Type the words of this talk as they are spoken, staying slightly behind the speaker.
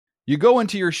You go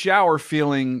into your shower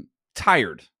feeling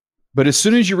tired, but as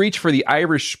soon as you reach for the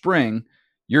Irish Spring,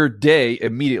 your day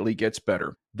immediately gets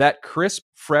better. That crisp,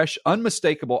 fresh,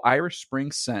 unmistakable Irish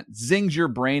Spring scent zings your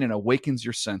brain and awakens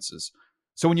your senses.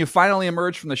 So when you finally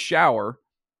emerge from the shower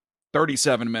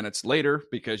 37 minutes later,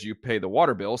 because you pay the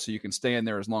water bill so you can stay in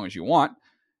there as long as you want,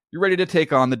 you're ready to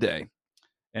take on the day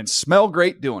and smell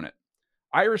great doing it.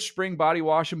 Irish Spring Body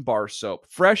Wash and Bar Soap.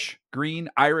 Fresh, green,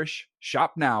 Irish.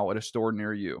 Shop now at a store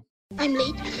near you. I'm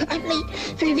late for a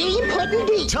very important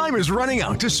date. Time is running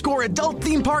out to score adult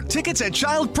theme park tickets at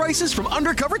child prices from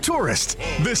Undercover Tourist.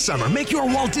 This summer, make your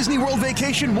Walt Disney World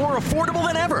vacation more affordable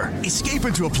than ever. Escape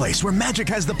into a place where magic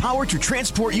has the power to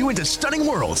transport you into stunning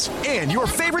worlds and your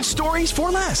favorite stories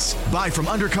for less. Buy from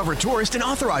Undercover Tourist, an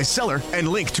authorized seller, and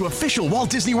link to official Walt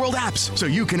Disney World apps so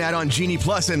you can add on Genie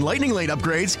Plus and Lightning Lane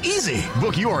upgrades easy.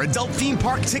 Book your adult theme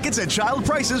park tickets at child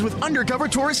prices with Undercover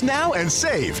Tourist now and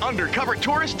save.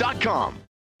 UndercoverTourist.com.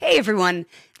 Hey everyone,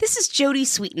 this is Jodie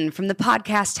Sweetin from the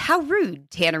podcast How Rude,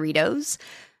 Tanneritos.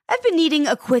 I've been needing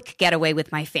a quick getaway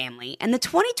with my family, and the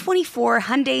 2024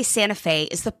 Hyundai Santa Fe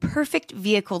is the perfect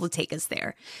vehicle to take us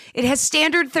there. It has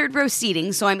standard third-row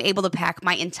seating, so I'm able to pack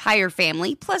my entire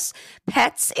family, plus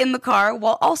pets, in the car,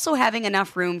 while also having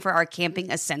enough room for our camping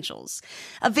essentials.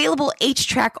 Available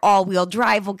H-Track all-wheel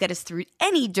drive will get us through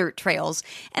any dirt trails,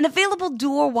 and available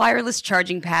dual wireless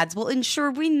charging pads will ensure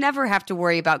we never have to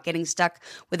worry about getting stuck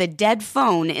with a dead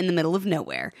phone in the middle of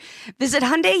nowhere. Visit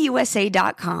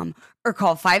HyundaiUSA.com or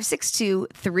call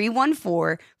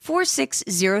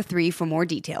 562-314-4603 for more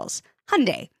details.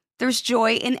 Hyundai, there's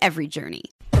joy in every journey.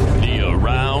 The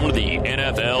Around the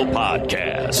NFL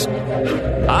podcast.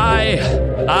 I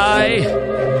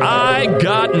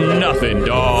got nothing,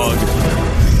 dog.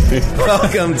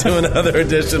 Welcome to another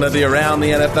edition of the Around the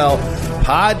NFL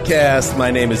podcast. My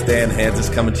name is Dan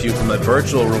Hansis, coming to you from a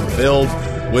virtual room filled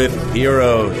with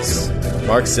heroes.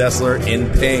 Mark Sessler in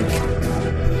pink.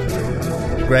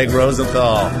 Greg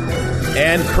Rosenthal,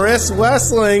 and Chris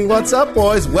Wessling. What's up,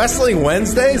 boys? Wessling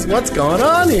Wednesdays? What's going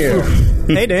on here?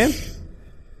 Hey, Dan. Hey.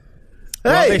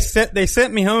 Well, they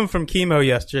sent me home from chemo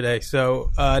yesterday,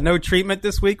 so no treatment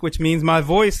this week, which means my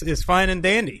voice is fine and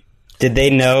dandy. Did they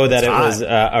know that it was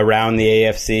around the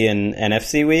AFC and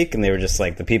NFC week, and they were just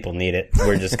like, the people need it.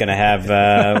 We're just gonna have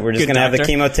have the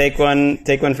chemo take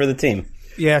one for the team.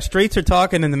 Yeah, streets are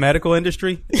talking in the medical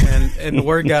industry, and the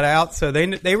word got out, so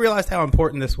they realized how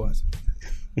important this was.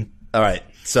 All right.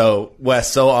 So,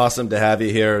 Wes, so awesome to have you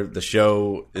here. The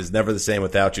show is never the same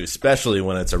without you, especially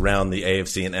when it's around the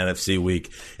AFC and NFC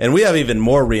week. And we have even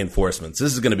more reinforcements.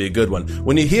 This is going to be a good one.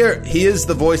 When you hear he is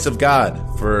the voice of God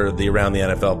for the Around the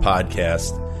NFL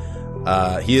podcast,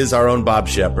 he is our own Bob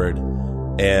Shepard,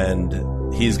 and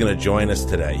he's going to join us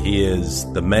today. He is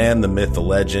the man, the myth, the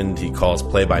legend. He calls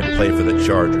play-by-play for the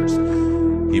Chargers.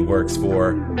 He works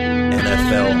for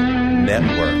NFL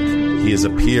Network. He has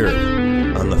appeared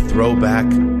on the Throwback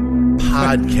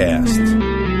Podcast.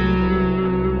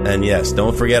 And yes,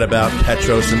 don't forget about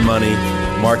Petros and Money,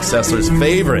 Mark Sessler's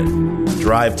favorite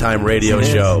drive time radio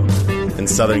show in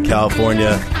Southern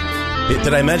California.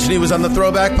 Did I mention he was on the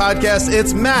Throwback Podcast?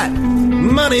 It's Matt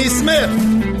Money Smith.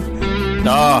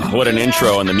 Oh, what an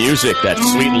intro, and the music, that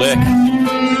sweet lick.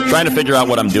 Trying to figure out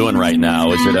what I'm doing right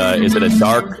now. Is it a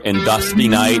dark and dusty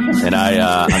night, and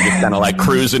I'm just kind of like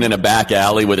cruising in a back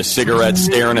alley with a cigarette,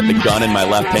 staring at the gun in my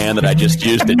left hand that I just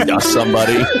used to dust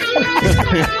somebody?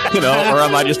 Or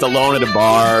am I just alone at a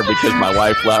bar because my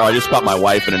wife left? Or I just caught my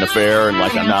wife in an affair, and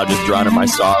like I'm now just drowning my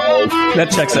sorrow. That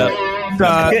checks out.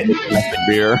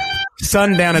 Beer.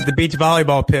 Sun down at the beach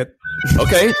volleyball pit.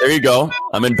 Okay, there you go.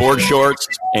 I'm in board shorts,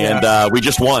 and we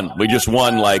just won. We just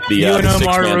won, like, the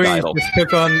six-man title. Just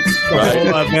took on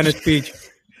the whole Venice Beach.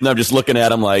 And I'm just looking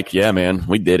at him like, yeah, man,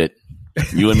 we did it.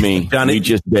 You and me, we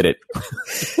just did it.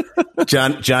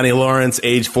 Johnny Lawrence,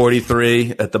 age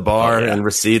 43, at the bar in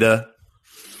Reseda.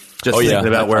 Just thinking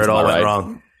about where it all went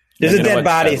wrong. There's a dead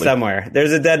body somewhere.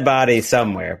 There's a dead body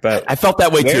somewhere. But I felt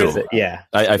that way too. Yeah.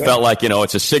 I felt like,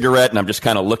 it's a cigarette, and I'm just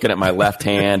kind of looking at my left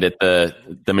hand at the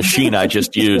machine I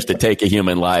just used to take a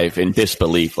human life in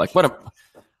disbelief. Like,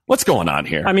 what's going on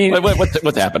here? I mean,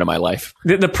 what's happened to my life?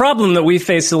 The problem that we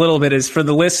face a little bit is, for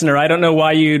the listener, I don't know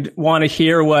why you'd want to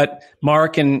hear what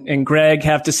Mark and Greg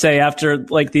have to say after,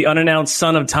 like, the unannounced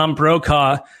son of Tom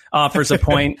Brokaw offers a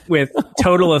point with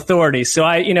total authority. So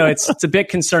it's a bit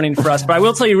concerning for us, but I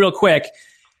will tell you real quick,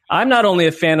 I'm not only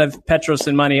a fan of Petros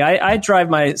and Money. I drive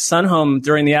my son home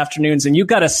during the afternoons, and you've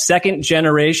got a second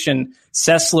generation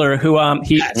Sessler who,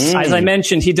 as I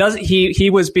mentioned, he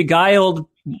was beguiled.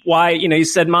 Why, he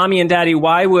said, mommy and daddy,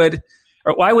 why would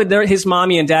his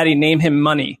mommy and daddy name him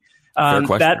Money?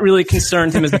 That really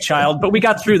concerned him as a child. But we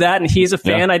got through that, and he's a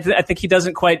fan. Yeah. I think he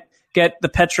doesn't quite get the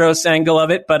Petros angle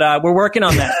of it, but we're working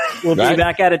on that. We'll be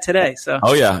back at it today. So.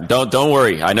 Oh yeah, don't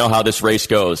worry. I know how this race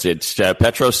goes. It's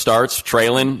Petros starts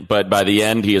trailing, but by the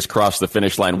end he has crossed the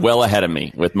finish line well ahead of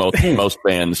me with most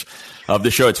fans of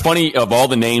the show. It's funny, of all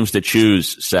the names to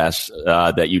choose, Seth,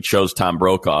 that you chose Tom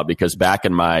Brokaw, because back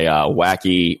in my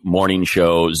wacky morning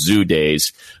show Zoo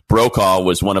days, Brokaw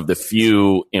was one of the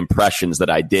few impressions that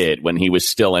I did when he was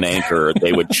still an anchor.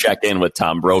 They would check in with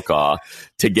Tom Brokaw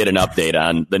to get an update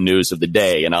on the news of the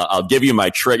day. And I'll give you my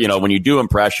trick. When you do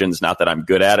impressions, not that I'm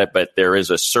good at it, but there is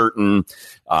a certain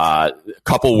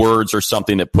couple words or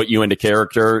something that put you into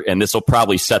character. And this will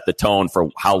probably set the tone for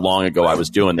how long ago I was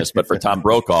doing this. But for Tom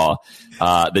Brokaw,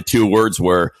 the two words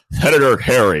were Senator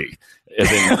Harry. As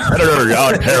in, Senator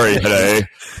John Kerry today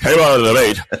came out of the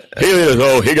debate. He as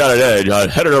though he got an edge on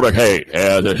Senator McCain,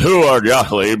 and the two are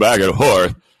jostling back and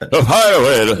forth to finally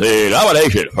win the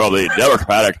nomination from the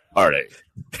Democratic Party.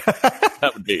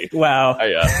 That would be wow.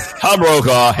 Tom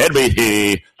Brokaw,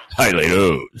 NBC Nightly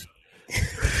News.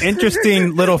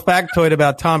 Interesting little factoid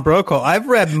about Tom Brokaw. I've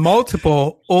read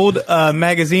multiple old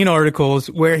magazine articles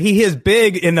where he is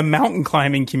big in the mountain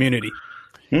climbing community.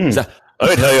 Let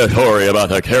me tell you a story about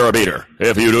the carabiner.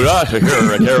 If you do not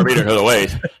secure a carabiner to the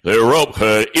waist, the rope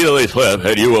could easily slip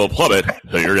and you will plummet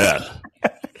to your death.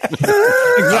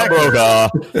 Tom Brokaw,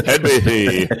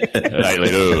 NBC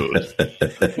Nightly News.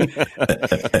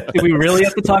 Do we really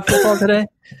have to talk football today?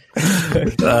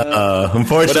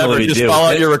 Unfortunately, just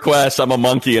follow out your requests. I'm a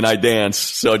monkey and I dance,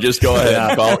 so just go ahead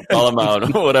and call them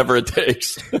out, whatever it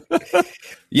takes.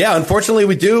 Yeah, unfortunately,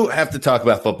 we do have to talk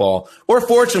about football. Or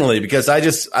fortunately, because I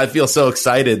feel so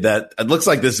excited that it looks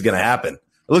like this is going to happen. It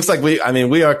looks like we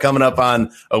are coming up on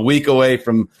a week away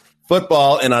from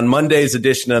football, and on Monday's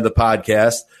edition of the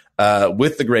podcast,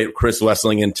 with the great Chris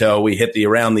Wesseling in tow, we hit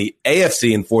around the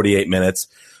AFC in 48 minutes.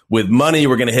 With Money,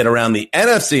 we're going to hit around the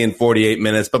NFC in 48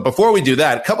 minutes. But before we do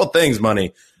that, a couple things,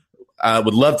 Money, I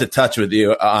would love to touch with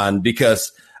you on,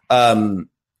 because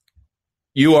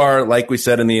you are, like we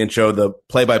said in the intro, the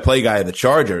play-by-play guy of the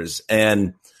Chargers.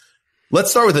 And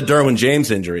let's start with the Derwin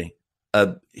James injury.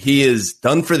 He is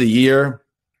done for the year,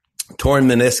 torn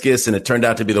meniscus, and it turned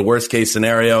out to be the worst-case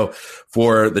scenario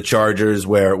for the Chargers,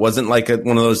 where it wasn't like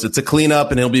one of those, it's a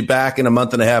cleanup and he'll be back in a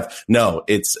month and a half. No,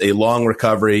 it's a long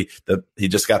recovery. He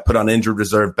just got put on injured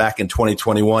reserve back in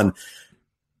 2021.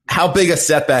 How big a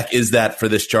setback is that for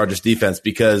this Chargers defense?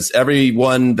 Because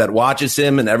everyone that watches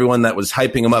him and everyone that was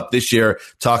hyping him up this year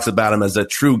talks about him as a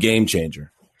true game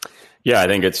changer. Yeah, I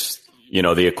think it's,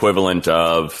 the equivalent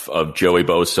of Joey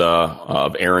Bosa,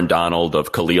 of Aaron Donald,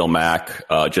 of Khalil Mack.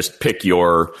 Just pick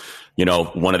your,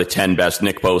 one of the 10 best,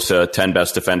 Nick Bosa, 10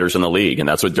 best defenders in the league. And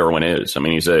that's what Derwin is. I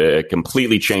mean, it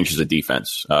completely changes the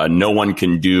defense. No one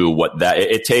can do what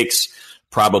it takes.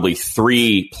 Probably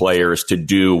 3 players to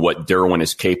do what Derwin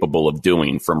is capable of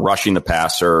doing, from rushing the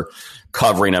passer,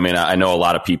 covering. I mean, I know a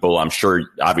lot of people, I'm sure,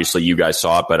 obviously you guys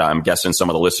saw it, but I'm guessing some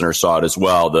of the listeners saw it as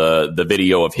well. The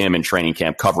video of him in training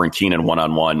camp covering Keenan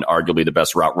one-on-one, arguably the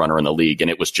best route runner in the league. And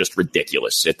it was just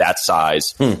ridiculous at that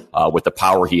size, with the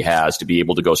power he has to be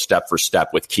able to go step for step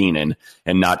with Keenan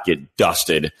and not get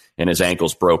dusted and his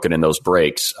ankles broken in those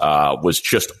breaks, was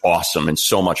just awesome and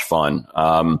so much fun.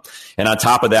 And on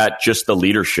top of that, just the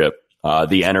leadership.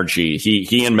 The energy.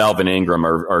 He and Melvin Ingram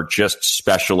are just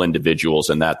special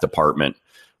individuals in that department,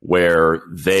 where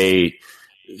when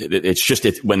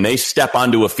they step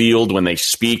onto a field, when they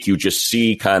speak, you just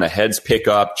see kind of heads pick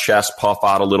up, chest puff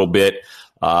out a little bit.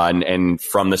 And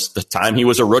from the time he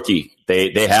was a rookie,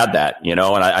 they had that, and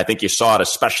I think you saw it,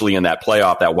 especially in that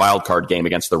playoff, that wild card game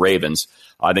against the Ravens.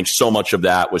 I think so much of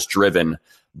that was driven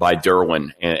by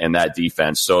Derwin and that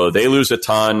defense. So they lose a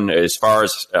ton. As far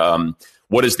as,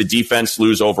 what does the defense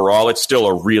lose overall? It's still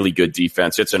a really good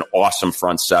defense. It's an awesome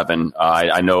front seven.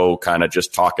 I know, kind of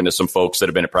just talking to some folks that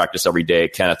have been at practice every day,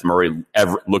 Kenneth Murray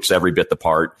looks every bit the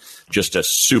part. Just a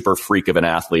super freak of an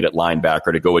athlete at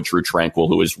linebacker to go with Drew Tranquill,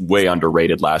 who was way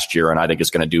underrated last year, and I think is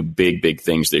going to do big, big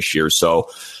things this year. So,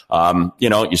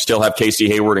 you still have Casey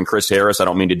Hayward and Chris Harris. I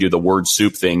don't mean to do the word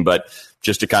soup thing, but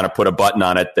just to kind of put a button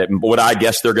on it, that what I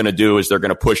guess they're going to do is they're going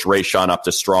to push Rayshon up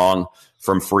to strong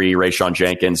from free, Rayshon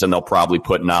Jenkins, and they'll probably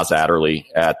put Nas Adderley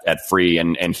at free.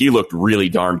 And he looked really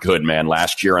darn good, man,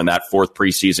 last year in that 4th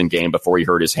preseason game before he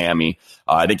hurt his hammy.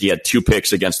 I think he had 2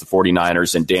 picks against the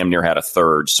 49ers and damn near had a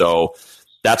 3rd. So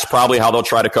that's probably how they'll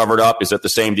try to cover it up. Is it the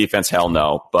same defense? Hell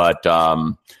no. But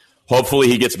hopefully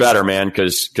he gets better, man,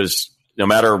 because no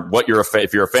matter what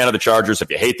if you're a fan of the Chargers, if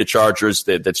you hate the Chargers,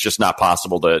 that's just not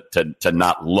possible to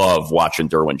not love watching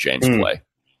Derwin James play.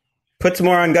 put some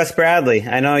more on Gus Bradley.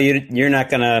 I know you're not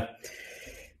going to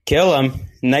kill him.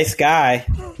 Nice guy.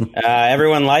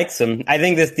 Everyone likes him. I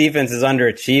think this defense is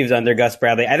underachieved under Gus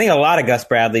Bradley. I think a lot of Gus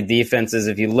Bradley defenses,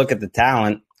 if you look at the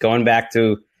talent, going back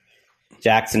to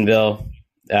Jacksonville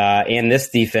and this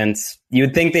defense, you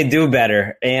would think they do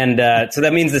better. And so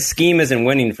that means the scheme isn't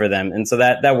winning for them. And so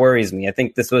that worries me. I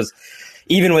think this was,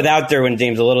 even without Derwin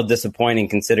James, a little disappointing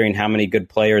considering how many good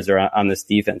players are on this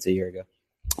defense a year ago.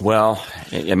 Well,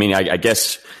 I mean, I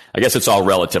guess it's all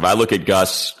relative. I look at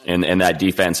Gus and that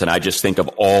defense, and I just think of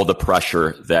all the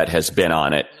pressure that has been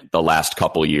on it the last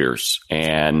couple years.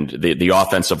 And the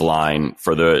offensive line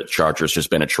for the Chargers has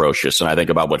been atrocious. And I think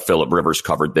about what Phillip Rivers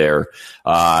covered there.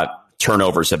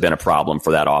 Turnovers have been a problem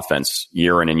for that offense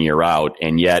year in and year out.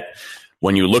 And yet,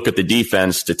 when you look at the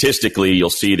defense statistically, you'll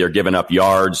see they're giving up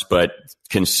yards, but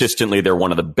consistently they're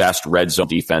one of the best red zone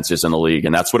defenses in the league.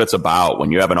 And that's what it's about.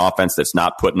 When you have an offense that's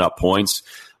not putting up points,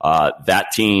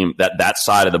 that team, that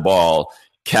side of the ball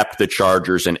kept the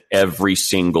Chargers in every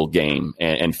single game.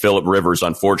 And Phillip Rivers,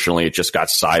 unfortunately, it just got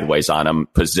sideways on him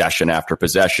possession after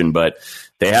possession. But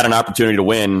they had an opportunity to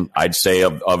win. I'd say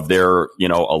of their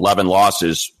 11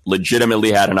 losses,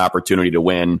 legitimately had an opportunity to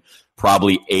win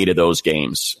probably 8 of those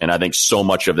games. And I think so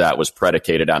much of that was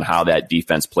predicated on how that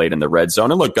defense played in the red zone.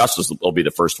 And look, Gus will be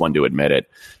the first one to admit it,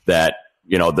 that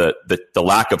the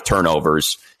lack of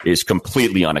turnovers is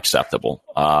completely unacceptable.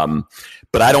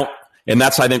 But I don't, and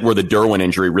that's, I think, where the Derwin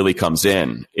injury really comes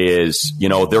in is,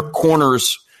 their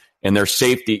corners and their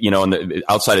safety, and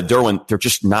outside of Derwin, they're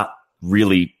just not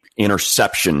really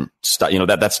interception style.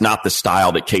 That's not the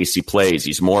style that Casey plays.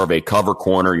 He's more of a cover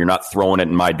corner. You're not throwing it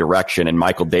in my direction. And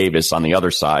Michael Davis on the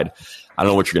other side, I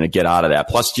don't know what you're going to get out of that.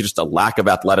 Plus, just a lack of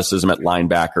athleticism at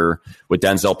linebacker with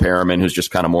Denzel Perriman, who's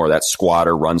just kind of more of that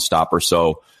squatter, run stopper.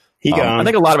 So I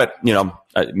think a lot of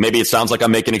it, maybe it sounds like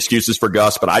I'm making excuses for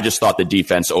Gus, but I just thought the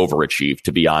defense overachieved,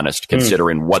 to be honest,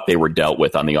 considering what they were dealt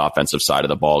with on the offensive side of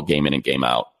the ball game in and game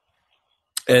out.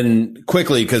 And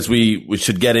quickly, because we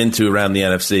should get into around the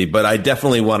NFC, but I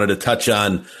definitely wanted to touch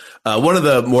on one of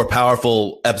the more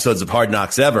powerful episodes of Hard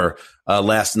Knocks ever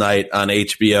last night on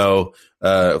HBO.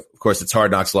 Of course, it's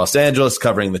Hard Knocks Los Angeles,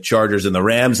 covering the Chargers and the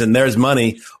Rams. And there's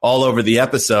money all over the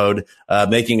episode,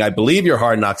 making, I believe, your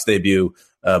Hard Knocks debut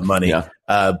money. Yeah.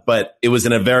 But it was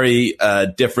in a very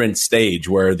different stage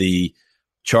where the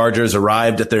Chargers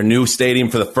arrived at their new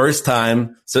stadium for the first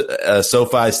time,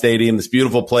 SoFi Stadium, this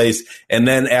beautiful place. And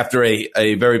then after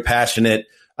a very passionate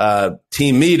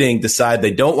team meeting, decide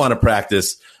they don't want to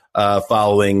practice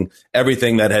following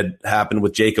everything that had happened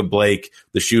with Jacob Blake,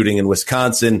 the shooting in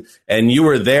Wisconsin. And you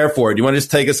were there for it. Do you want to just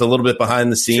take us a little bit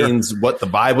behind the scenes, Sure. what the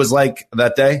vibe was like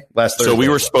that day, last Thursday? So we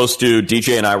were supposed to,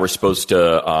 DJ and I were supposed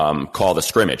to call the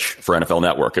scrimmage for NFL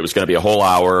Network. It was going to be a whole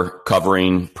hour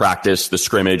covering practice, the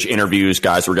scrimmage, interviews.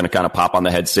 Guys were going to kind of pop on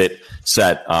the headset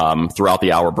set throughout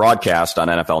the hour broadcast on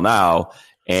NFL Now.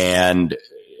 And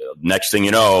next thing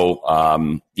you know,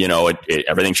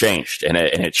 everything changed, and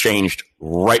it changed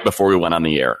right before we went on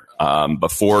the air.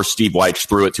 Before Steve Weich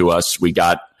threw it to us, we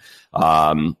got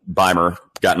Beimer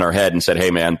got in our head and said,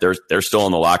 "Hey, man, they're still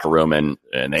in the locker room and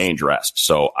they ain't dressed.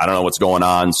 So I don't know what's going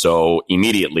on." So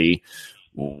immediately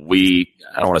I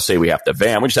don't want to say we have to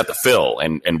van, we just have to fill,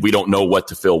 and we don't know what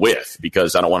to fill with,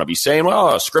 because I don't want to be saying,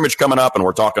 "Well, a scrimmage coming up and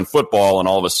we're talking football," and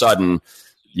all of a sudden,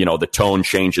 the tone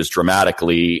changes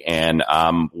dramatically, and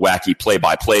wacky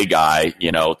play-by-play guy,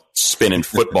 spinning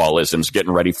footballisms,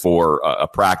 getting ready for a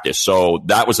practice. So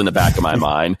that was in the back of my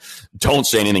mind. Don't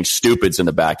say anything stupid's in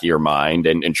the back of your mind,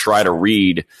 and try to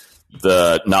read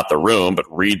not the room, but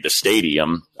read the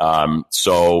stadium.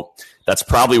 So that's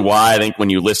probably why I think when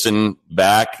you listen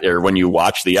back or when you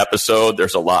watch the episode,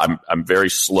 there's a lot. I'm very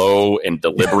slow and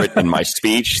deliberate in my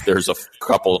speech. There's a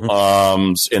couple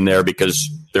ums in there because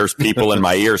there's people in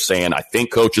my ear saying, "I think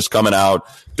coach is coming out.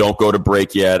 Don't go to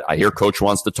break yet. I hear coach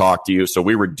wants to talk to you." So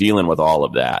we were dealing with all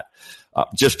of that.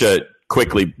 Just to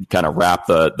quickly kind of wrap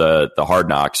the Hard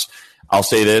Knocks, I'll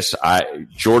say this.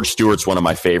 George Stewart's one of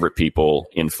my favorite people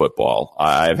in football.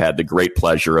 I've had the great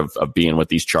pleasure of being with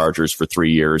these Chargers for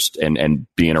 3 years and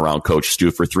being around Coach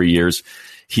Stu for 3 years.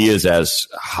 He is as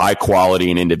high quality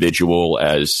an individual,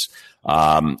 as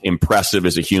impressive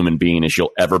as a human being as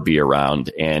you'll ever be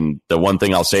around. And the one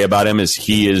thing I'll say about him is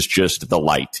he is just the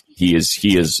light. He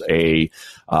is a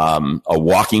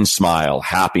walking smile,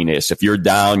 happiness. If you're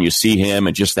down, you see him,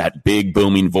 and just that big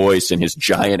booming voice and his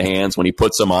giant hands when he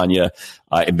puts them on you,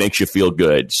 it makes you feel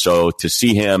good. So to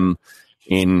see him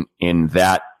in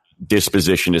that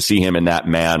disposition, to see him in that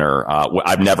manner,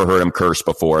 I've never heard him curse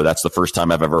before. That's the first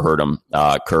time I've ever heard him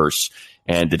curse.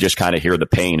 and to just kind of hear the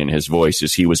pain in his voice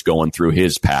as he was going through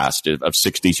his past of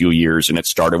 62 years, and it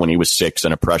started when he was 6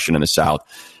 and oppression in the South,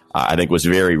 I think was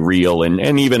very real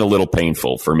and even a little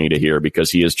painful for me to hear,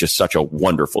 because he is just such a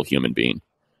wonderful human being.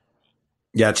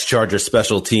 Yeah, it's Chargers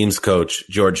special teams coach,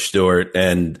 George Stewart.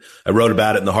 And I wrote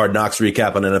about it in the Hard Knocks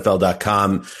recap on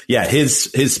NFL.com. Yeah,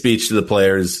 his speech to the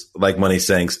players, like Money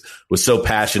Sanks, was so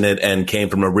passionate and came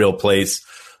from a real place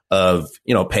of,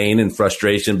 pain and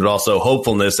frustration, but also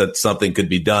hopefulness that something could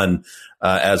be done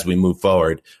as we move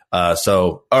forward.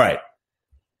 So, all right.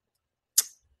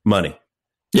 Money.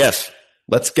 Yes.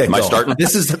 Let's get going. Am I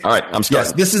starting? All right, I'm starting.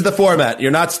 Yes, this is the format.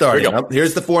 You're not starting.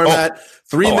 Here's the format.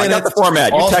 3 minutes. I got the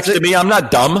format. You texted me. I'm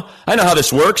not dumb. I know how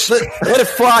this works. Let it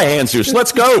fly, Jesus.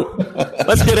 Let's go.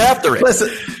 Let's get after it. Listen,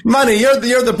 Money, you're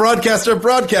the broadcaster of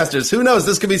broadcasters. Who knows?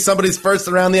 This could be somebody's first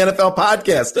Around the NFL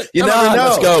podcast. You never know.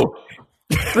 Let's go.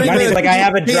 Money's like, I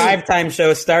have a drive time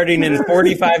show starting in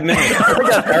 45 minutes.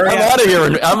 I'm out of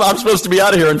here. I'm supposed to be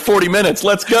out of here in 40 minutes.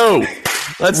 Let's go.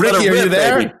 Ricky, are you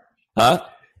there? Baby. Huh?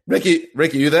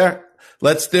 Ricky, you there?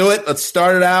 Let's do it. Let's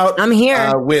start it out. I'm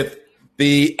here. With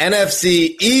the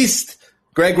NFC East,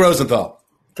 Greg Rosenthal.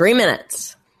 3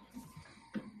 minutes.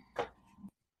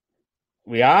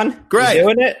 We on? Greg.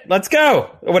 We doing it? Let's go.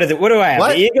 What is it? What do I have?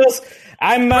 What? The Eagles?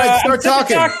 I'm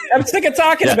sick of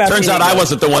talking about Turns out I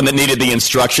wasn't the one that needed the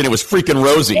instruction. It was freaking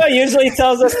Rosie. Yeah, usually he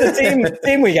tells us the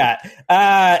team we got.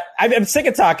 I'm sick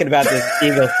of talking about this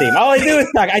Eagles team. All I do is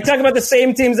talk. I talk about the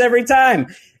same teams every time.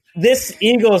 This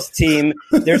Eagles team,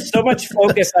 there's so much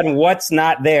focus on what's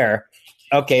not there.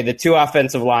 Okay, the 2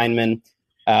 offensive linemen,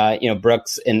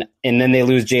 Brooks, and then they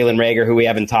lose Jalen Reagor, who we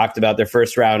haven't talked about, their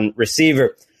first-round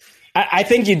receiver. I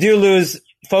think you do lose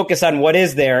focus on what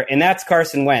is there, and that's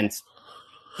Carson Wentz.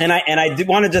 And I do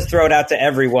want to just throw it out to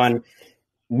everyone.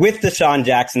 With Deshaun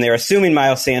Jackson there, assuming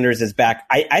Miles Sanders is back,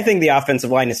 I think the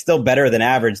offensive line is still better than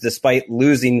average despite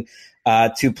losing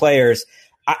 2 players.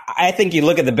 I think you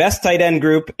look at the best tight end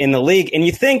group in the league, and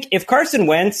you think if Carson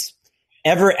Wentz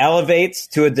ever elevates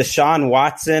to a Deshaun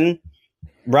Watson,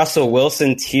 Russell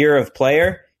Wilson tier of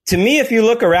player, to me, if you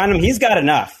look around him, he's got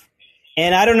enough.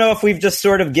 And I don't know if we've just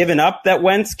sort of given up that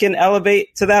Wentz can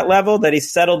elevate to that level, that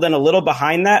he's settled in a little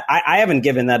behind that. I haven't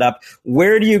given that up.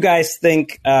 Where do you guys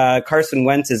think Carson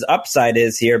Wentz's upside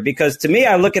is here? Because to me,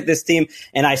 I look at this team,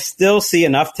 and I still see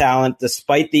enough talent,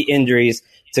 despite the injuries,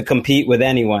 to compete with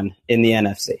anyone in the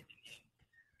NFC.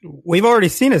 We've already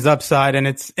seen his upside, and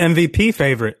it's MVP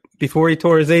favorite before he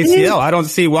tore his ACL. I don't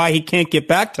see why he can't get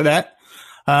back to that.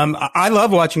 I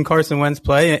love watching Carson Wentz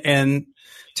play, and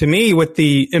to me, with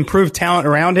the improved talent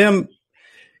around him,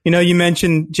 you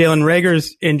mentioned Jalen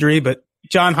Reagor's injury, but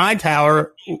John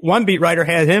Hightower, one beat writer,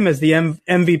 had him as the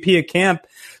MVP of camp.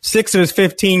 6 of his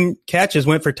 15 catches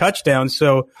went for touchdowns.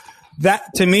 So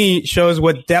that, to me, shows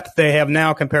what depth they have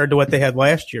now compared to what they had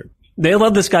last year. They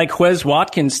love this guy, Quez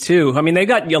Watkins, too. I mean, they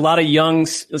got a lot of young,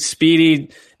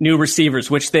 speedy, new receivers,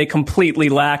 which they completely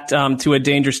lacked to a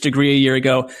dangerous degree a year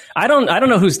ago. I don't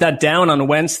know who's that down on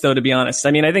Wentz, though, to be honest.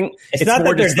 I mean, I think it's not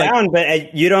that they're down,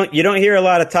 but you don't hear a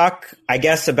lot of talk, I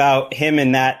guess, about him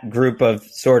in that group of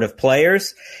sort of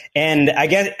players. And I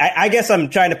guess I'm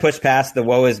trying to push past the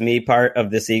woe is me part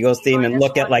of this Eagles team and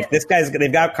look at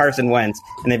they've got Carson Wentz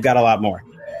and they've got a lot more.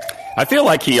 I feel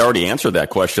like he already answered that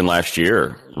question last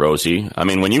year, Rosie. I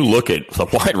mean, when you look at the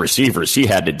wide receivers he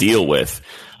had to deal with,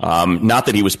 not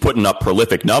that he was putting up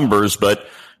prolific numbers, but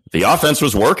the offense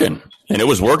was working, and it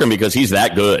was working because he's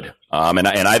that good. And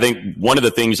I think one of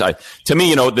the things to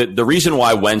me, the reason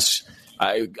why Wentz,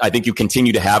 I think you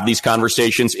continue to have these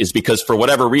conversations is because for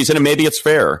whatever reason, and maybe it's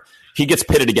fair, he gets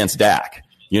pitted against Dak.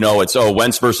 It's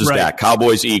Wentz versus Dak,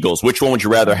 Cowboys, Eagles. Which one would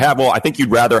you rather have? Well, I think you'd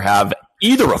rather have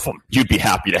either of them. You'd be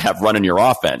happy to have running your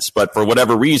offense. But for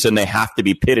whatever reason, they have to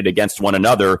be pitted against one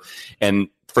another. And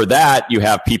for that, you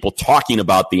have people talking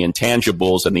about the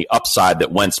intangibles and the upside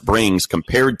that Wentz brings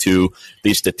compared to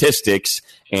the statistics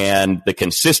and the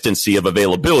consistency of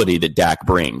availability that Dak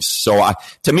brings. So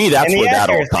to me, that's where that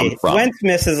all comes from. Wentz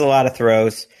misses a lot of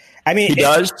throws. I mean, he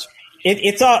does.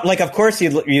 It's all like, of course,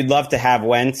 you'd love to have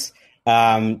Wentz.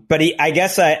 But I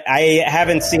guess I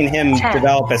haven't seen him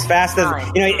develop as fast as,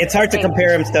 it's hard to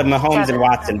compare him to Mahomes and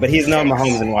Watson, but he's no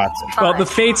Mahomes and Watson. Well, the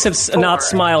fates have not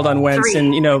smiled on Wentz,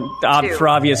 and, for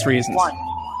obvious reasons.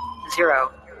 1-0.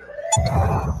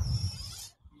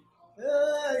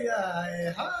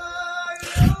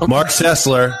 Mark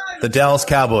Sessler, the Dallas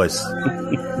Cowboys.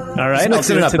 All right, Just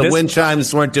mixing it up. The wind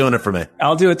chimes weren't doing it for me.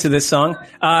 I'll do it to this song.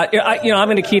 I'm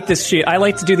going to keep this sheet. I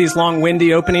like to do these long,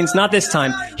 windy openings. Not this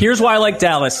time. Here's why I like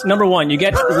Dallas. Number one, you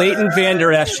get Leighton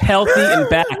Vander Esch healthy and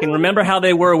back. And remember how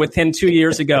they were with him 2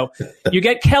 years ago. You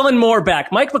get Kellen Moore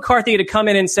back. Mike McCarthy had come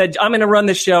in and said, I'm going to run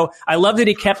this show. I love that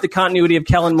he kept the continuity of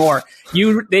Kellen Moore.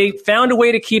 They found a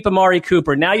way to keep Amari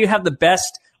Cooper. Now you have the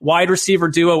best wide receiver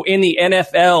duo in the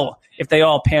NFL if they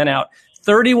all pan out.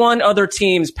 31 other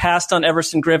teams passed on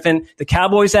Everson Griffin. The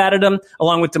Cowboys added him,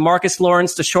 along with DeMarcus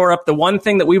Lawrence, to shore up the one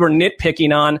thing that we were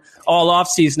nitpicking on all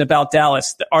offseason about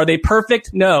Dallas. Are they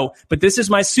perfect? No. But this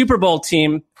is my Super Bowl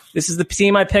team. This is the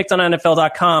team I picked on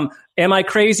NFL.com. Am I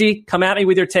crazy? Come at me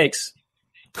with your takes.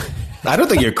 I don't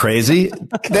think you're crazy.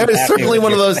 There's certainly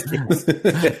one of those.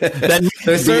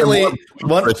 There's certainly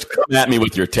one. Come at me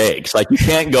with your takes. Like, you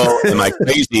can't go, am I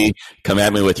crazy? Come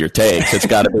at me with your takes. It's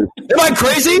got to be, am I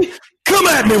crazy? Come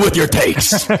at me with your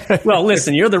takes. Well,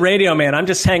 listen, you're the radio man. I'm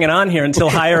just hanging on here until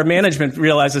higher management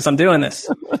realizes I'm doing this.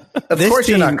 Of course,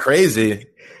 you're not crazy.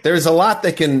 There's a lot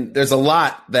that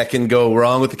can go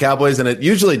wrong with the Cowboys, and it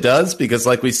usually does because,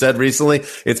 like we said recently,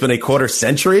 it's been a quarter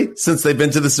century since they've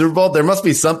been to the Super Bowl. There must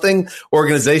be something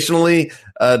organizationally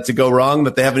to go wrong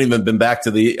that they haven't even been back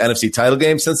to the NFC title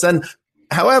game since then.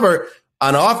 However,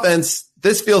 on offense,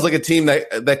 this feels like a team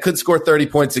that could score 30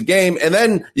 points a game. And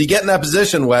then you get in that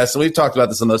position, Wes, and we've talked about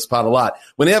this on this pod a lot.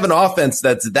 When you have an offense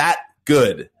that's that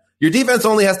good, your defense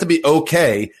only has to be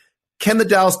okay. Can the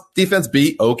Dallas defense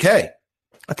be okay?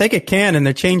 I think it can, and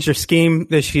they changed their scheme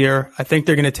this year. I think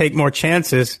they're going to take more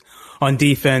chances on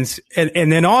defense.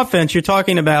 And then offense, you're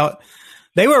talking about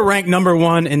they were ranked number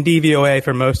 1 in DVOA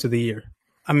for most of the year.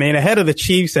 I mean, ahead of the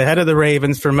Chiefs, ahead of the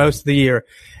Ravens for most of the year.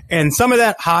 And some of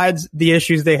that hides the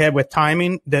issues they had with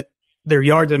timing, that their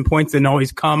yards and points didn't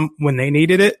always come when they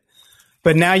needed it.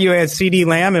 But now you add CeeDee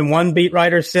Lamb, and one beat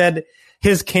writer said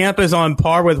his camp is on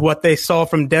par with what they saw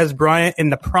from Dez Bryant in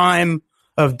the prime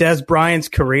of Dez Bryant's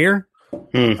career.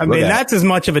 I mean, that's as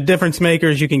much of a difference maker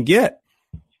as you can get.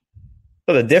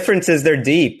 Well, the difference is they're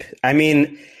deep. I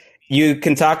mean, you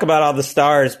can talk about all the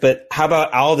stars, but how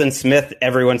about Aldon Smith?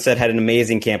 Everyone said had an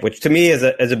amazing camp, which to me is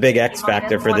a big X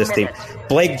factor for this team.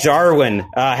 Blake Jarwin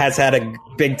has had a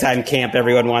big time camp.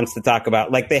 Everyone wants to talk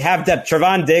about. Like, they have depth.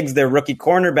 Trevon Diggs, their rookie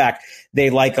cornerback, they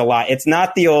like a lot. It's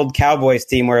not the old Cowboys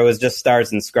team where it was just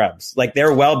stars and scrubs. Like,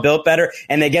 they're well built better,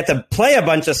 and they get to play a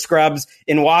bunch of scrubs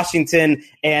in Washington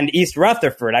and East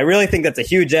Rutherford. I really think that's a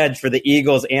huge edge for the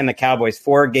Eagles and the Cowboys.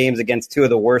 4 games against 2 of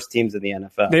the worst teams in the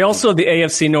NFL. They also have the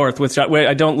AFC North, which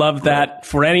I don't love that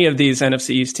for any of these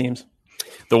NFC East teams.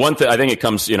 The one thing I think it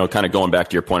comes, kind of going back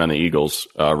to your point on the Eagles,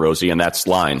 Rosie, and that's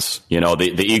lines.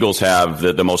 The Eagles have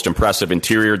the most impressive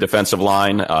interior defensive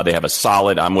line. They have a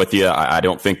solid, I'm with you. I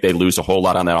don't think they lose a whole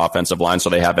lot on that offensive line. So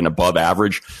they have an above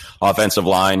average offensive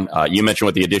line. You mentioned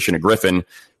with the addition of Griffin,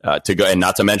 to go, and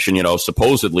not to mention,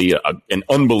 supposedly an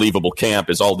unbelievable camp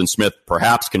as Aldon Smith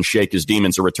perhaps can shake his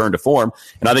demons or return to form.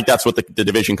 And I think that's what the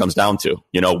division comes down to.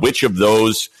 Which of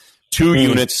those 2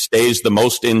 units stays the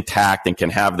most intact and can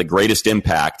have the greatest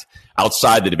impact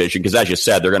outside the division? Because as you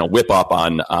said, they're going to whip up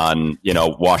on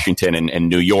Washington and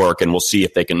New York, and we'll see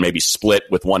if they can maybe split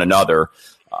with one another.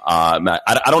 I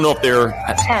don't know if they're.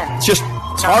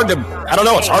 It's hard to. I don't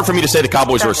know. It's hard for me to say the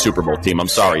Cowboys are a Super Bowl team. I'm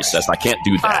sorry, Seth. I can't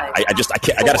do that. I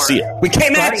can't. I got to see it. We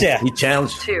came at you. He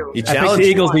challenged. I picked the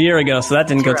Eagles a year ago, so that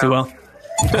didn't go too well.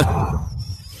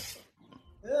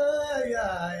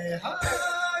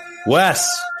 Wes.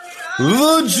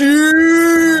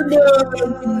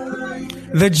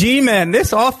 The G-Men.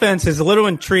 This offense is a little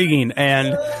intriguing,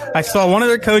 and I saw one of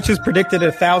their coaches predicted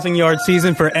a 1,000-yard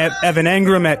season for Evan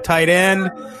Engram at tight end.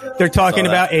 They're talking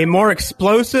about a more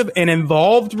explosive and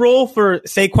involved role for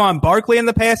Saquon Barkley in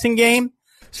the passing game.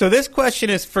 So this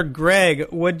question is for Greg.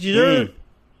 Would your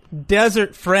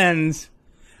desert friends,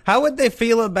 how would they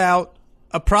feel about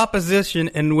a proposition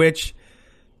in which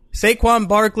Saquon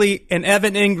Barkley and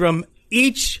Evan Engram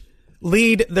each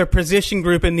lead their position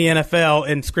group in the NFL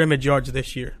in scrimmage yards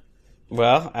this year?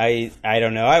 Well, I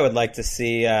don't know. I would like to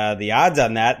see the odds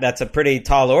on that. That's a pretty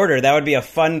tall order. That would be a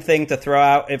fun thing to throw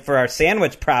out for our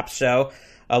sandwich props show.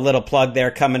 A little plug there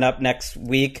coming up next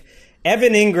week.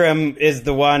 Evan Engram is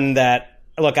the one that,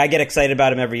 look, I get excited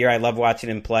about him every year. I love watching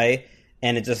him play,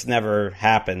 and it just never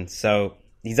happens. So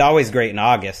he's always great in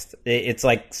August. It's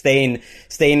like staying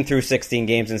through 16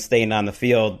 games and staying on the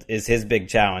field is his big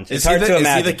challenge. It's hard to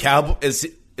imagine.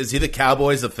 Is he the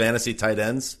Cowboys of fantasy tight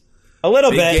ends? A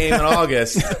little big bit. Game in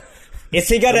August. Is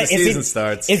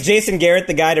Jason Garrett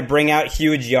the guy to bring out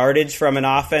huge yardage from an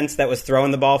offense that was throwing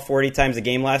the ball 40 times a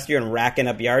game last year and racking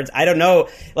up yards? I don't know.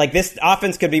 Like, this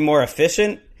offense could be more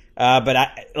efficient. But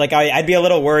I'd be a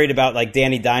little worried about like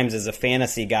Danny Dimes as a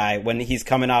fantasy guy when he's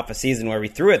coming off a season where we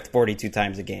threw it 42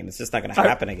 times a game. It's just not going to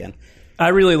happen again. I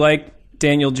really like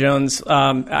Daniel Jones.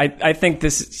 I think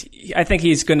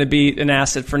he's going to be an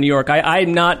asset for New York.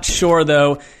 I'm not sure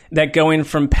though that going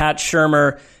from Pat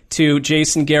Shurmur to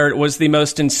Jason Garrett was the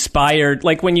most inspired.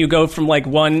 Like when you go from like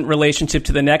one relationship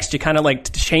to the next, you kind of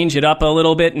like change it up a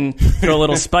little bit and throw a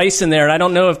little spice in there. And I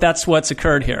don't know if that's what's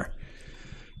occurred here.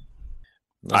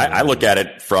 I look at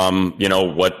it from,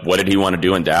 what did he want to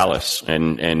do in Dallas?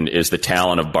 And is the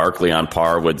talent of Barkley on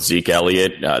par with Zeke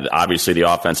Elliott? Obviously the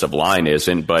offensive line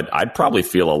isn't, but I'd probably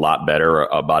feel a lot better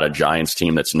about a Giants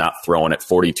team that's not throwing it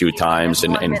 42 times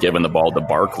and giving the ball to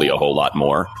Barkley a whole lot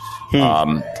more.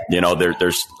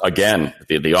 There's again,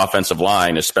 the offensive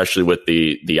line, especially with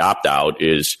the opt-out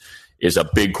is a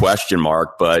big question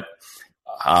mark, but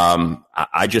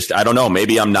I don't know.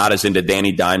 Maybe I'm not as into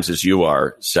Danny Dimes as you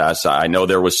are, Sess. I know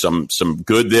there was some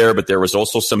good there, but there was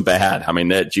also some bad. I mean,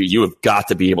 that you have got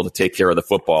to be able to take care of the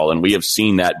football, and we have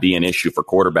seen that be an issue for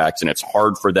quarterbacks, and it's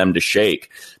hard for them to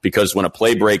shake because when a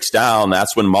play breaks down,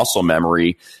 that's when muscle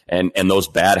memory and those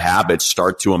bad habits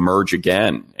start to emerge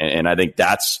again. And I think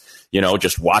that's,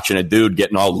 just watching a dude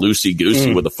getting all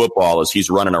loosey-goosey with the football as he's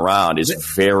running around is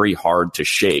very hard to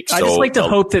shake. I just like to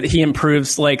hope that he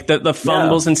improves, like the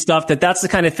fumbles and stuff, that's the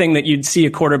kind of thing that you'd see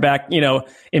a quarterback,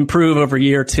 improve over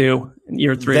year 2,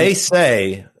 year 3.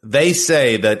 They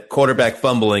say that quarterback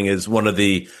fumbling is one of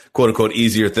the quote-unquote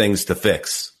easier things to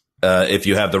fix. If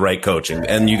you have the right coaching,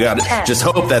 and you got to just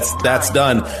hope that's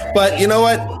done. But you know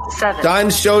what? 7,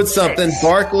 Dimes showed something. 6,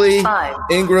 Barkley, 5,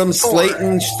 Ingram, 4,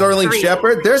 Slayton, Sterling 3,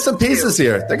 Shepard. There's some pieces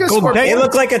here. They're going to score. They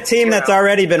look like a team that's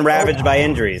already been ravaged by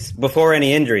injuries before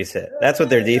any injuries hit. That's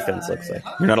what their defense looks like.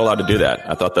 You're not allowed to do that.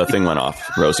 I thought the thing went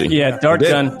off, Rosie. Yeah, dart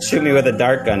gun. Shoot me with a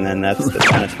dart gun, then that's the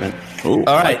punishment. Ooh,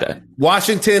 all right,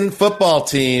 Washington football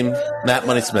team, Matt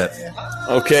Money Smith.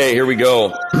 Okay, here we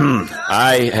go.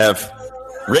 I have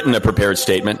written a prepared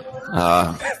statement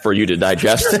for you to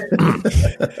digest.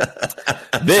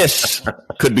 This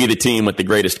could be the team with the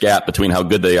greatest gap between how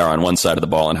good they are on one side of the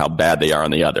ball and how bad they are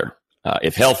on the other.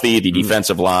 If healthy, the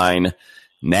defensive line,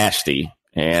 nasty.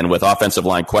 And with offensive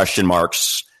line question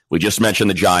marks, we just mentioned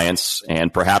the Giants,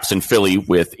 and perhaps in Philly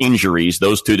with injuries,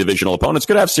 those two divisional opponents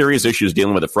could have serious issues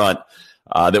dealing with the front.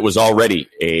 That was already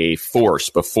a force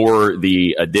before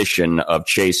the addition of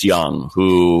Chase Young,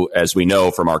 who, as we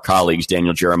know from our colleagues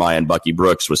Daniel Jeremiah and Bucky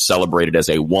Brooks, was celebrated as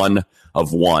a 1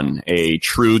 of 1, a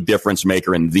true difference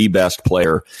maker and the best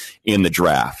player in the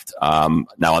draft. Now,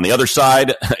 on the other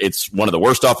side, it's one of the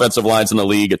worst offensive lines in the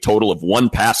league, a total of 1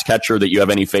 pass catcher that you have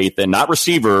any faith in, not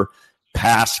receiver,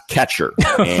 pass catcher.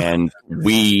 And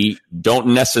we don't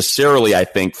necessarily, I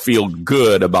think, feel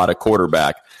good about a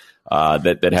quarterback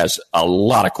that has a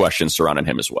lot of questions surrounding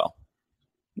him as well.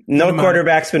 No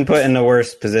quarterback's been put in the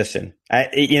worst position.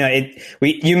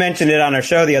 You mentioned it on our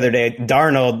show the other day.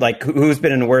 Darnold, like who's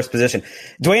been in the worst position?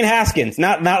 Dwayne Haskins,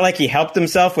 not like he helped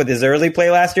himself with his early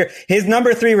play last year. His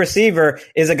number 3 receiver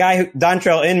is a guy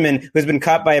Dontrell Inman, who's been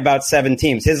cut by about 7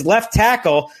 teams. His left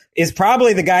tackle is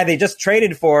probably the guy they just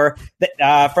traded for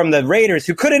from the Raiders,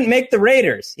 who couldn't make the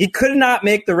Raiders. He could not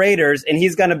make the Raiders, and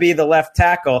he's going to be the left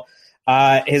tackle.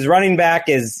 His running back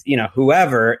is,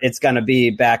 whoever it's going to be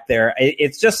back there.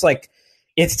 It's just like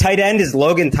its tight end is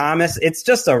Logan Thomas. It's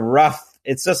just a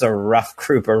rough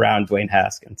group around Dwayne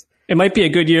Haskins. It might be a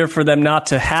good year for them not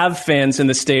to have fans in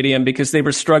the stadium because they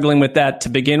were struggling with that to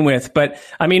begin with. But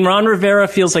I mean, Ron Rivera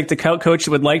feels like the coach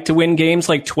that would like to win games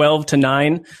like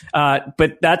 12-9.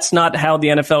 But that's not how the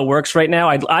NFL works right now.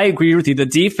 I agree with you. The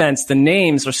defense, the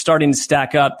names are starting to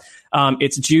stack up.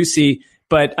 It's juicy.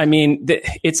 But I mean,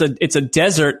 it's a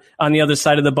desert on the other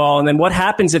side of the ball. And then what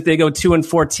happens if they go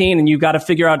 2-14 and you got to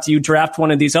figure out, do you draft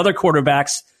one of these other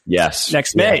quarterbacks? Yes.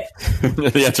 Next May.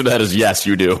 The answer to that is yes,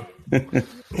 you do.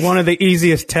 One of the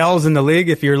easiest tells in the league,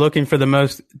 if you're looking for the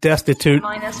most destitute,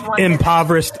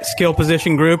 impoverished skill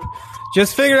position group,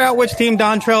 just figure out which team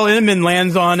Dontrell Inman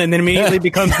lands on and then immediately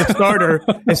becomes the starter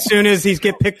as soon as he's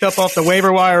get picked up off the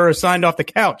waiver wire or signed off the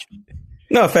couch.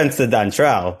 No offense to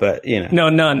Dontrell, but No,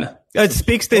 none. It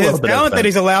speaks to his talent that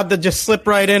he's allowed to just slip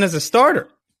right in as a starter.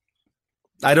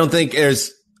 I don't think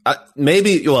there's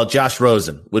Josh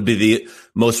Rosen would be the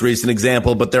most recent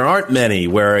example, but there aren't many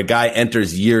where a guy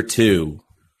enters year 2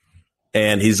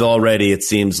 and he's already, it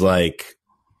seems like,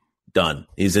 done.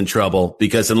 He's in trouble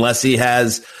because unless he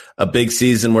has a big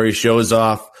season where he shows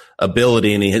off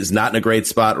ability and he is not in a great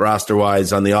spot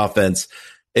roster-wise on the offense,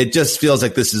 it just feels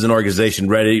like this is an organization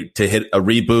ready to hit a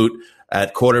reboot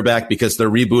at quarterback because they're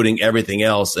rebooting everything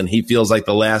else. And he feels like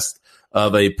the last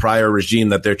of a prior regime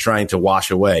that they're trying to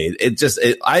wash away.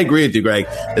 I agree with you, Greg.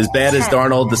 As bad as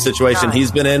Darnold, the situation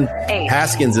he's been in,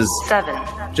 Haskins is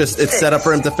it's set up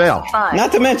for him to fail.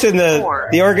 Not to mention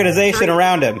the organization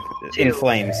around him in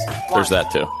flames. There's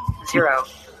that too. 0.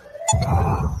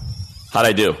 How'd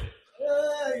I do?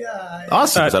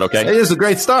 Awesome. Is that okay? It is a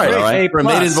great start. All right. For a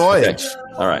maiden voyage. Okay.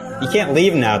 All right. You can't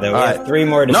leave now, though. We have 3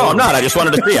 more to No, do. I'm not. I just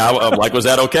wanted to see. Was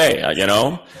that okay?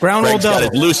 Brown roll Greg's got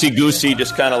double. his loosey-goosey,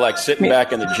 just kind of like sitting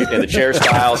back in the chair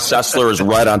style. Sessler is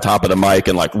right on top of the mic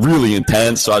and like really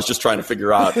intense. So I was just trying to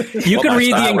figure out. You could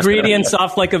read the ingredients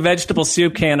off like a vegetable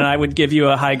soup can, and I would give you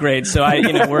a high grade. So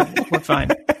we're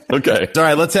fine. Okay. All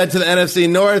right, let's head to the NFC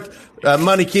North.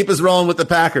 Money, keep us rolling with the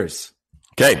Packers.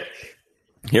 Okay.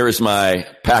 Here is my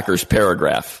Packers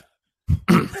paragraph,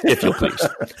 if you'll please.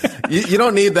 You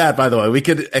don't need that, by the way. We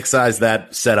could excise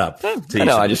that setup. I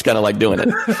know. I just kind of like doing it.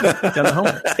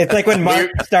 It's like when Mark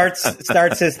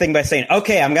starts his thing by saying,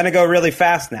 "Okay, I'm going to go really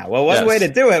fast now." Well, one way to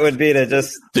do it would be to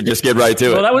just get right to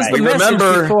it. Well, that was the message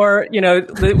before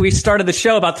we started the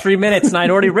show about 3 minutes, and I'd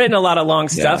already written a lot of long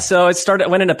stuff, so it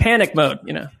went into panic mode.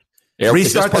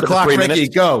 Restart the clock, Ricky.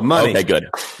 Go, Money. Okay, good.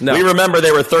 No. We remember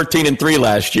they were 13-3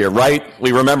 last year, right?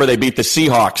 We remember they beat the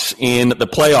Seahawks in the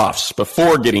playoffs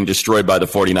before getting destroyed by the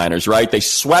 49ers, right? They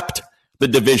swept the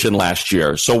division last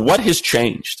year. So what has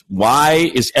changed?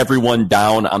 Why is everyone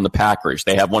down on the Packers?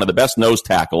 They have one of the best nose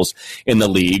tackles in the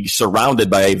league, surrounded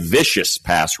by a vicious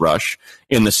pass rush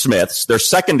in the Smiths. Their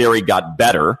secondary got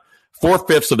better.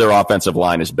 4/5 of their offensive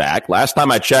line is back. Last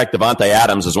time I checked, Devontae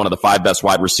Adams is one of the 5 best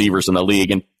wide receivers in the league,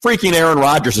 and freaking Aaron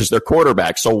Rodgers is their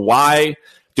quarterback. So why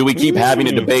do we keep having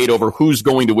a debate over who's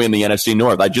going to win the NFC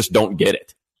North? I just don't get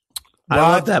it. I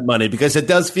love that, Money, because it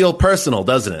does feel personal,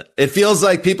 doesn't it? It feels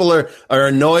like people are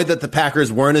annoyed that the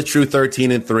Packers weren't a true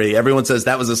 13-3. Everyone says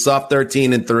that was a soft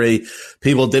 13-3.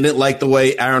 People didn't like the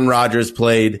way Aaron Rodgers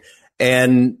played.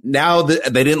 And now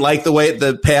they didn't like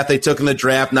the path they took in the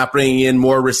draft, not bringing in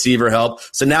more receiver help.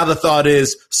 So now the thought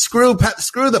is screw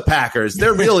the Packers.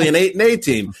 They're really an 8-8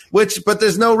 team, but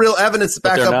there's no real evidence to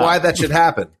back up why that should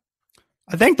happen.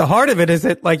 I think the heart of it is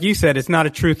that, like you said, it's not a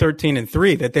true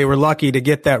 13-3, that they were lucky to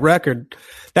get that record.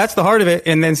 That's the heart of it.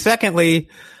 And then secondly,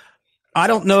 I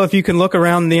don't know if you can look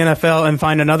around the NFL and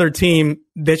find another team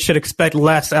that should expect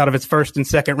less out of its first and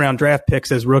second round draft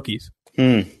picks as rookies.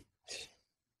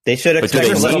 They should expect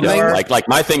a little more. Like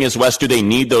my thing is, Wes, do they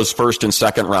need those first and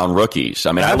second round rookies?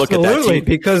 I mean, absolutely, I look at that team.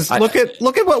 Because look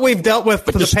at what we've dealt with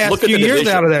for the past few years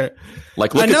out of there.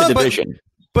 Look at the division.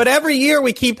 But every year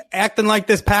we keep acting like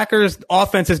this Packers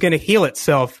offense is going to heal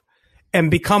itself and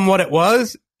become what it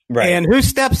was. Right. And who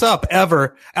steps up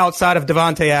ever outside of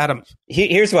Devontae Adams?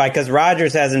 Here's why, because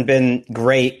Rodgers hasn't been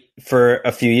great for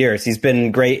a few years. He's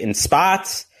been great in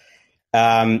spots. The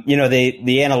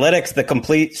analytics, the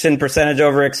completion percentage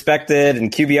over expected and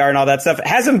QBR and all that stuff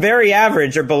has him very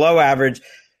average or below average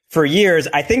for years.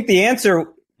 I think the answer,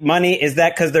 Money, is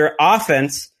that because their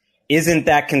offense isn't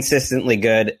that consistently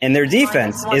good and their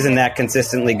defense isn't that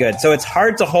consistently good. So it's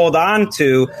hard to hold on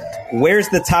to where's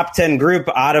the top 10 group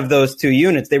out of those two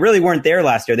units. They really weren't there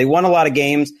last year. They won a lot of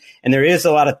games and there's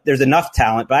enough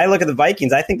talent. But I look at the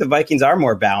Vikings. I think the Vikings are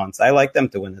more balanced. I like them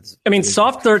to win this. I mean,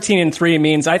 soft 13-3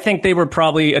 means I think they were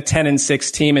probably a 10-6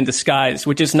 team in disguise,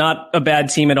 which is not a bad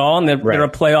team at all. And they're a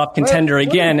playoff contender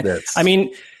again. I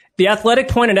mean, The Athletic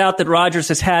pointed out that Rodgers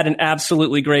has had an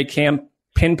absolutely great camp.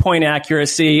 Pinpoint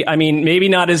accuracy. I mean, maybe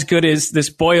not as good as this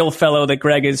Boyle fellow that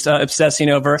Greg is obsessing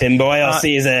over. Tim Boyle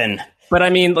season. But I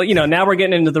mean, now we're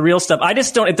getting into the real stuff. I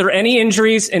just don't, if there are any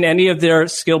injuries in any of their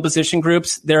skill position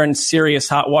groups, they're in serious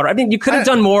hot water. I mean, you could have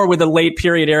done more with a late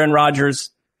period Aaron Rodgers,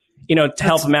 to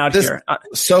help him out here.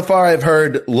 So far, I've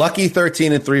heard lucky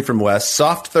 13-3 from Wes,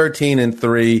 soft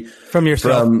 13-3 from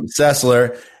yourself, from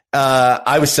Sessler.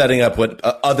 I was setting up what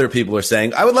other people are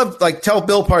saying. I would love tell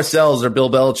Bill Parcells or Bill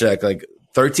Belichick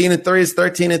 13-3 is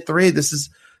 13-3. This is,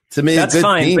 to me, that's a good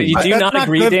fine. team. But you do not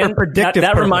agree, Dan?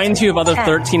 That reminds you of other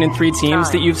 13-3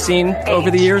 teams that you've seen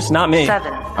over the years. Not me.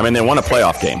 I mean, they won a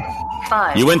playoff game.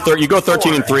 You go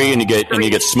 13-3 and you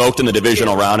get smoked in the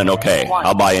divisional round, and okay,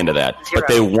 I'll buy into that. But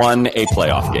they won a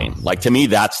playoff game. To me,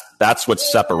 that's what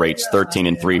separates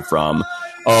 13-3 from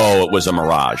it was a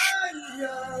mirage.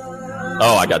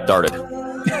 Oh, I got darted.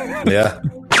 Yeah.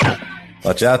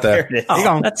 Watch out there.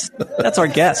 That's our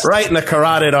guess. Right in the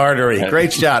carotid artery.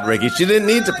 Great shot, Ricky. She didn't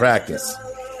need to practice.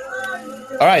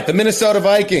 All right, the Minnesota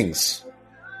Vikings.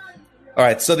 All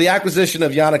right, so the acquisition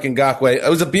of Yannick Ngakoue, it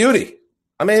was a beauty.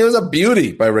 I mean, it was a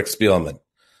beauty by Rick Spielman.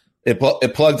 It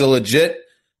plugged a legit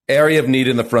area of need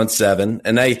in the front seven,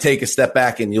 and now you take a step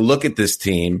back and you look at this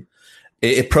team.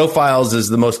 it profiles as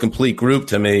the most complete group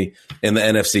to me in the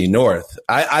NFC North.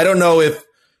 I don't know if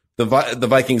the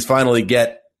Vikings finally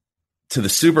get to the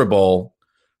Super Bowl,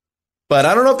 but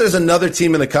I don't know if there's another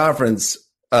team in the conference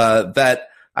that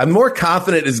I'm more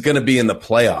confident is going to be in the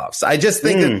playoffs. I just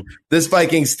think that this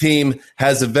Vikings team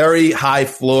has a very high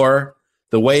floor,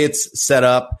 the way it's set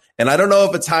up, and I don't know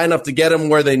if it's high enough to get them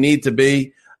where they need to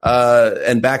be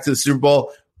and back to the Super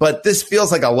Bowl. But this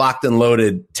feels like a locked and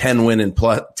loaded 10 win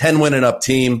and up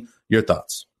team. Your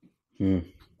thoughts?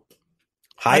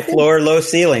 High floor, low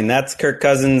ceiling. That's Kirk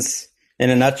Cousins in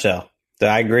a nutshell. So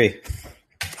I agree.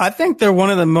 I think they're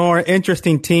one of the more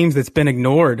interesting teams that's been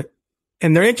ignored.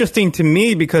 And they're interesting to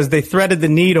me because they threaded the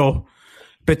needle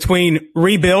between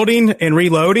rebuilding and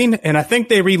reloading. And I think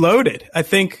they reloaded. I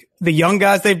think the young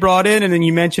guys they brought in, and then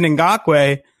you mentioned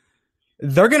Ngakoue,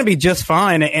 they're going to be just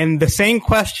fine. And the same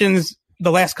questions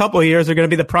the last couple of years are going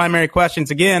to be the primary questions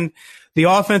again. The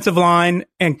offensive line,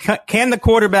 and can the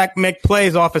quarterback make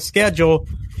plays off a schedule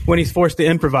when he's forced to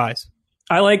improvise?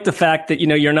 I like the fact that,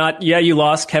 you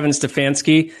lost Kevin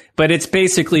Stefanski, but it's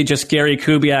basically just Gary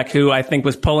Kubiak, who I think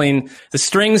was pulling the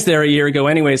strings there a year ago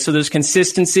anyway. So there's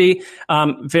consistency,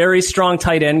 very strong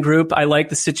tight end group. I like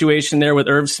the situation there with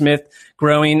Irv Smith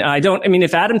growing.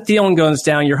 If Adam Thielen goes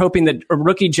down, you're hoping that a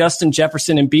rookie Justin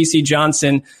Jefferson and BC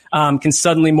Johnson can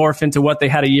suddenly morph into what they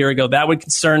had a year ago. That would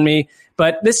concern me.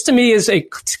 But this to me is a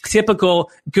typical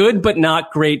good but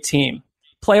not great team.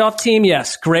 Playoff team,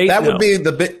 yes. Great. That would be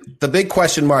the big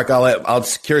question mark. I'm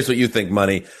curious what you think,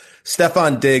 Money.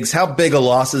 Stephon Diggs, how big a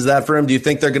loss is that for him? Do you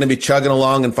think they're going to be chugging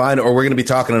along and fine, or we're going to be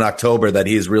talking in October that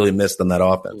he's really missed on that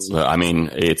offense?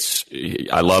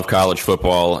 I love college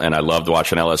football, and I loved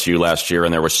watching LSU last year,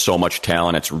 and there was so much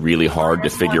talent. It's really hard to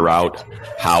figure out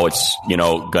how it's,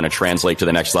 going to translate to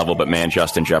the next level. But man,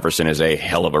 Justin Jefferson is a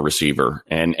hell of a receiver.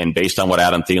 And based on what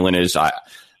Adam Thielen is,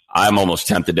 I'm almost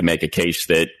tempted to make a case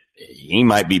that he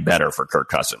might be better for Kirk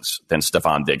Cousins than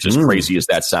Stephon Diggs. As crazy as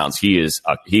that sounds, he is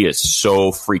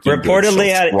so freaking reportedly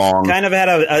good, so had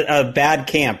a bad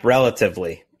camp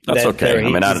relatively. That's okay.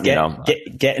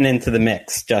 Getting into the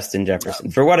mix, Justin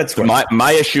Jefferson, for what it's worth.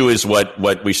 My issue is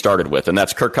what we started with, and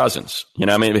that's Kirk Cousins.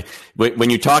 When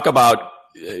you talk about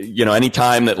any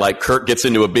time that like Kirk gets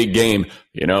into a big game,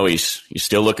 he's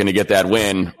still looking to get that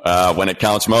win when it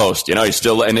counts most. He's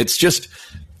still, and it's just.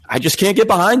 I just can't get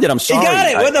behind it. I'm sorry. He got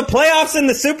it. When the playoffs in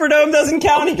the Superdome doesn't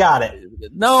count, he got it.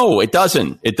 No, it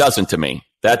doesn't. It doesn't to me.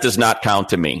 That does not count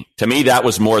to me. To me, that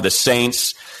was more the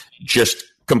Saints just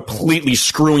completely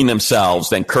screwing themselves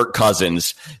than Kirk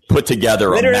Cousins put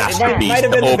together a masterpiece to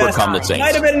overcome the Saints.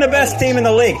 Might have been the best team in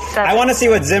the league. I want to see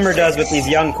what Zimmer does with these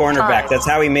young cornerbacks. That's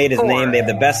how he made his name. They have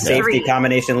the best safety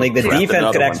combination league. The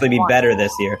defense could actually be better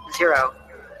this year. 0.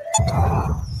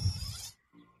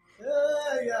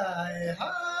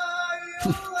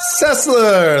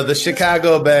 Sessler, the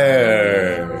Chicago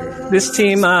Bears. This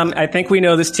team, I think we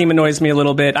know this team annoys me a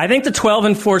little bit. I think the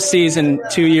 12-4 season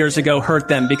 2 years ago hurt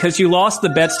them because you lost the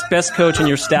best coach in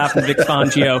your staff in Vic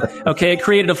Fangio. Okay, it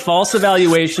created a false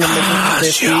evaluation of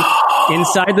Mitchell Trubisky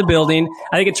inside the building.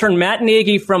 I think it turned Matt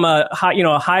Nagy from a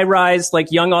high-rise,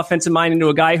 like young offensive mind into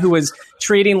a guy who was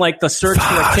treating like the search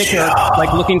for a kicker,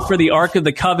 like looking for the Ark of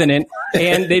the Covenant.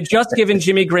 And they've just given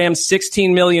Jimmy Graham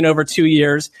 $16 million over 2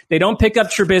 years. They don't pick up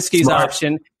Trubisky's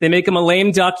option. They make him a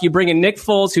lame duck. You bring in Nick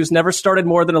Foles, who's never started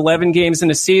more than 11 games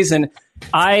in a season.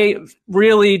 I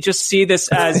really just see this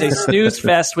as a snooze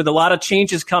fest with a lot of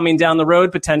changes coming down the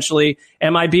road potentially.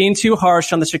 Am I being too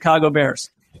harsh on the Chicago Bears?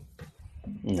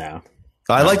 No.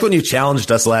 I liked when you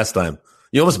challenged us last time.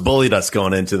 You almost bullied us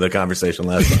going into the conversation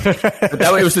last time. But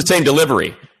that way it was the same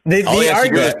delivery. All you have to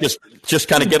do is just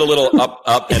kind of get a little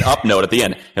up note at the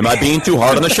end. Am I being too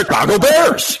hard on the Chicago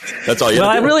Bears? That's all you. Well,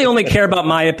 I really only care about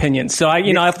my opinion, so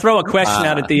I'll throw a question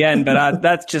out at the end, but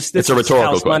it's a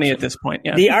rhetorical question. Money at this point.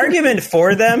 Yeah. The argument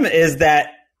for them is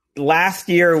that last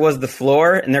year was the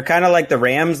floor, and they're kind of like the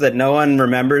Rams that no one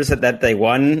remembers that they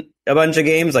won a bunch of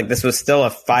games. Like this was still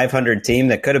a 500 team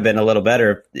that could have been a little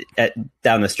better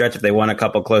down the stretch if they won a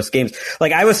couple close games.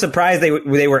 Like I was surprised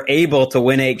they were able to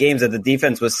win 8 games, that the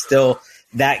defense was still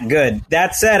that good.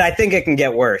 That said, I think it can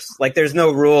get worse. Like there's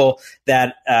no rule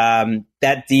that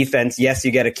that defense, yes, you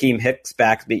get Akeem Hicks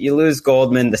back, but you lose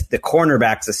Goldman. The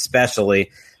cornerbacks especially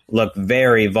look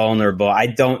very vulnerable. I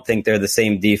don't think they're the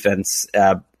same defense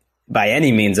by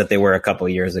any means that they were a couple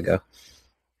years ago.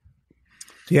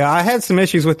 Yeah, I had some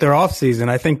issues with their offseason.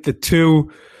 I think the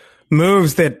two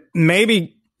moves that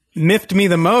maybe miffed me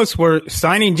the most were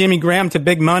signing Jimmy Graham to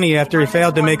big money after he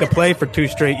failed to make a play for 2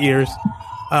 straight years.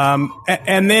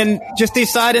 And then just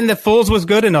deciding that Foles was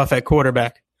good enough at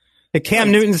quarterback.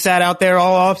 Cam Newton sat out there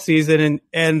all offseason,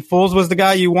 and Foles was the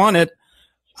guy you wanted.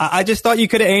 I just thought you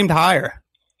could have aimed higher.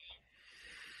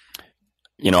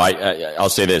 I'll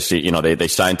say this. They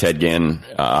signed Ted Ginn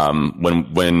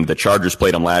when the Chargers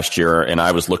played him last year, and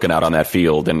I was looking out on that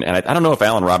field, and I don't know if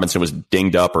Allen Robinson was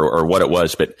dinged up or what it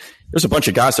was, but there's a bunch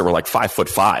of guys that were like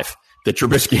 5'5" that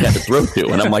Trubisky had to throw to,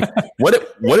 and I'm like,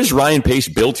 what is Ryan Pace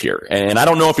built here? And I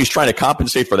don't know if he's trying to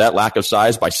compensate for that lack of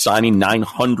size by signing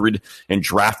 900 and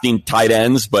drafting tight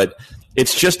ends, but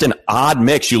it's just an odd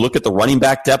mix. You look at the running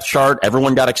back depth chart.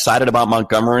 Everyone got excited about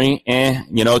Montgomery.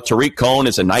 Tariq Cohen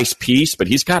is a nice piece, but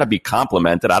he's got to be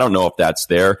complimented. I don't know if that's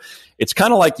there. It's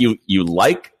kind of like you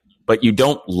like, but you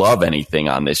don't love anything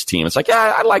on this team. It's like,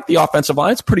 yeah, I like the offensive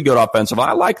line. It's a pretty good offensive line.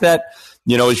 I like that,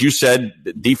 as you said,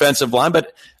 defensive line.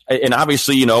 And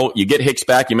obviously, you get Hicks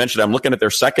back. You mentioned I'm looking at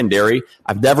their secondary.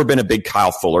 I've never been a big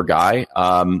Kyle Fuller guy.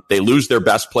 They lose their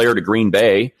best player to Green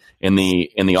Bay in the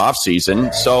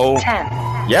offseason. So, 10,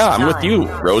 yeah, I'm 9, with you,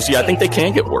 Rosie. 8, I think they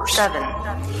can get worse.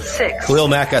 7, 6. Khalil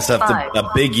Mack has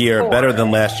a big year, 4, better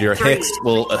than last year. 3, Hicks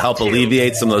will help 2,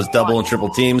 alleviate some of those double and triple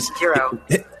teams. 0.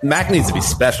 Mack needs to be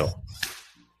special.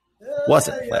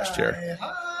 Wasn't last year.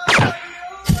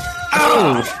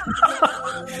 Oh,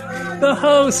 the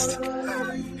host.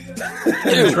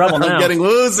 In trouble now. I'm getting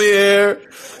woozy here.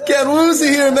 Getting woozy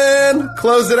here, man.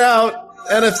 Close it out.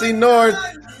 NFC North.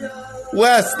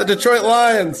 West, the Detroit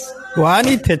Lions. Well, I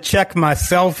need to check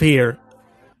myself here.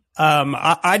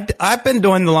 I've been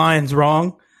doing the Lions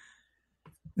wrong.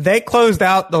 They closed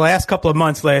out the last couple of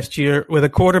months last year with a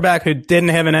quarterback who didn't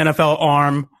have an NFL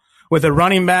arm, with a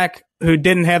running back who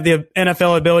didn't have the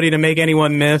NFL ability to make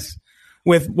anyone miss,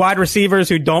 with wide receivers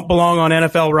who don't belong on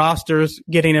NFL rosters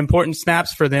getting important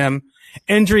snaps for them.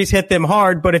 Injuries hit them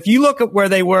hard, but if you look at where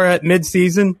they were at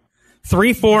midseason,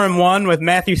 3-4-1 with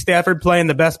Matthew Stafford playing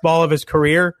the best ball of his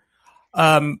career.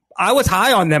 I was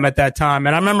high on them at that time,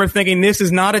 and I remember thinking, this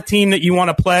is not a team that you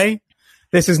want to play.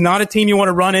 This is not a team you want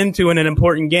to run into in an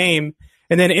important game.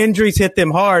 And then injuries hit them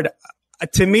hard.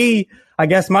 To me, I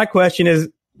guess my question is,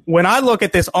 when I look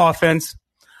at this offense,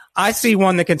 I see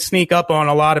one that can sneak up on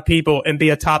a lot of people and be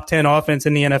a top 10 offense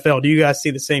in the NFL. Do you guys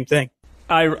see the same thing?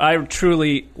 I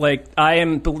truly, I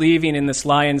am believing in this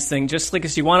Lions thing, just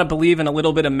because you want to believe in a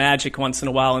little bit of magic once in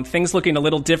a while, and things looking a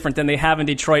little different than they have in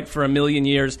Detroit for a million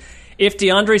years. If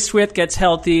DeAndre Swift gets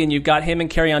healthy and you've got him and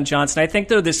Kerryon Johnson, I think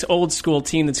they're this old school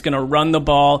team that's going to run the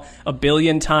ball a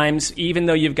billion times, even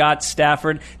though you've got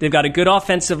Stafford. They've got a good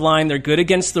offensive line. They're good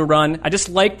against the run. I just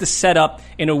like the setup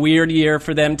in a weird year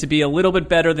for them to be a little bit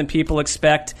better than people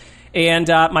expect. And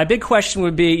my big question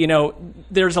would be,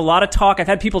 there's a lot of talk. I've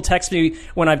had people text me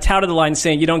when I've touted the line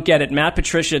saying, you don't get it. Matt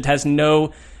Patricia has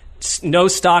no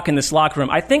stock in this locker room.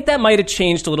 I think that might have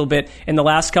changed a little bit in the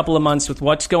last couple of months with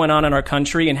what's going on in our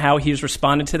country and how he's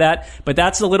responded to that. But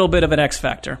that's a little bit of an X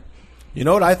factor. You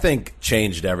know what I think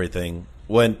changed everything?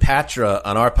 When Patra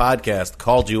on our podcast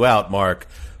called you out, Mark,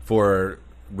 for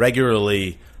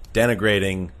regularly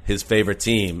denigrating his favorite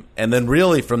team. And then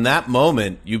really from that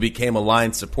moment, you became a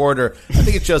Lions supporter. I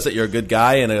think it shows that you're a good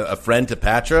guy and a friend to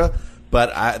Patra.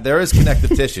 But there is connective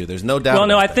tissue. There's no doubt. Well,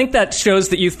 no, I think that shows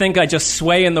that you think I just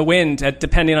sway in the wind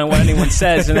depending on what anyone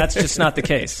says, and that's just not the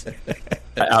case.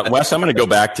 Wes, I'm going to go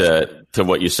back to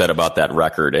what you said about that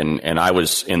record, and I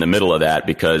was in the middle of that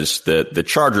because the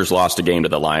Chargers lost a game to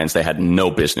the Lions they had no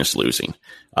business losing.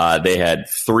 They had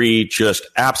 3 just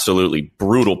absolutely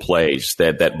brutal plays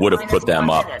that would have put them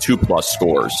up 2+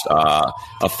 scores.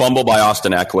 A fumble by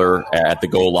Austin Eckler at the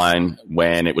goal line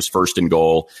when it was 1st and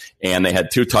goal, and they had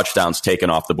 2 touchdowns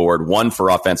taken off the board, one for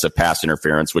offensive pass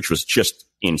interference, which was just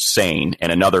insane,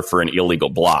 and another for an illegal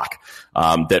block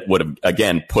that would have,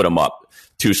 again, put them up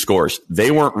 2 scores. They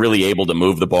weren't really able to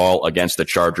move the ball against the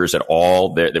Chargers at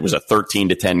all. There was a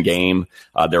 13-10 game.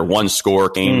 Their 1-score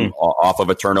came off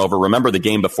of a turnover. Remember the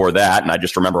game before that, and I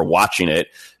just remember watching it,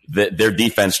 their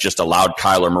defense just allowed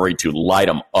Kyler Murray to light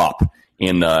them up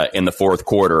in the fourth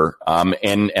quarter.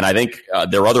 And I think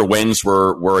their other wins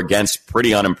were against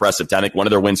pretty unimpressive. I think one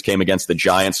of their wins came against the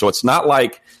Giants. So it's not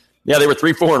like, yeah, they were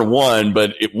 3-4-1,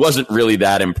 but it wasn't really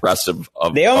that impressive.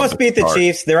 They almost beat the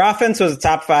Chiefs. Their offense was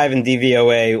top 5 in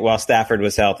DVOA while Stafford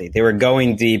was healthy. They were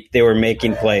going deep. They were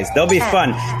making plays. They'll be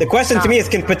fun. The question to me is,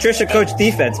 can Patricia coach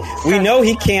defense? We know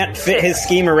he can't fit his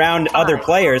scheme around other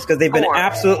players because they've been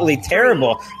absolutely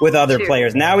terrible with other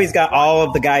players. Now he's got all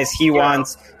of the guys he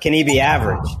wants. Can he be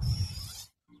average?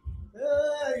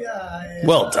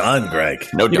 Well done, Greg.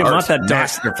 No dart. You didn't want that dart.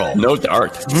 Masterful. No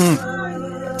dart.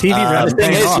 TV The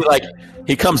thing is,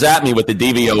 he comes at me with the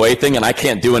DVOA thing, and I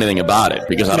can't do anything about it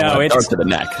because I don't want to dart to the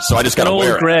neck. So I just got to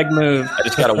wear it. Greg move. I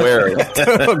just got to wear it.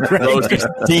 Those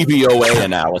DVOA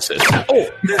analysis.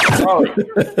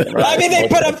 I mean, they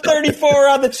put up 34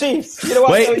 on the Chiefs. You know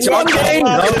what? Wait, It's one game.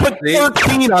 They put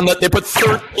 13 on the. They put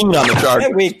 13 on the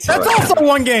Chargers. That's also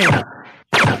one game.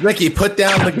 Ricky, put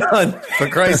down the gun, for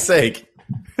Christ's sake.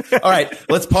 All right,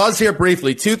 let's pause here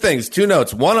briefly. Two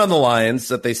notes. One on the Lions,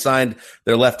 that they signed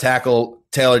their left tackle,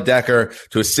 Taylor Decker,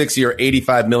 to a 6-year,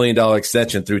 $85 million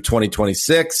extension through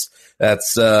 2026.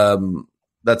 That's some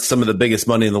of the biggest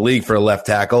money in the league for a left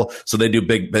tackle, so they do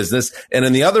big business. And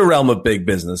in the other realm of big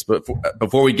business, but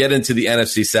before we get into the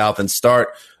NFC South and start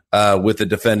with the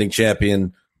defending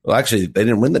champion, well, actually, they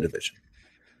didn't win the division.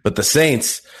 But the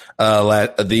Saints,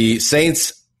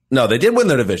 no, they did win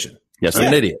their division. Yes, I'm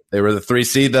an idiot. They were the 3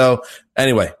 seed, though.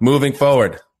 Anyway, moving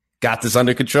forward. Got this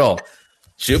under control.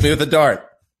 Shoot me with a dart.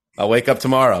 I'll wake up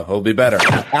tomorrow. It'll be better.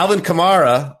 Alvin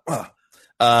Kamara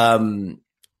and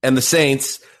the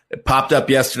Saints. It popped up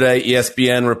yesterday.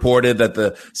 ESPN reported that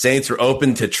the Saints were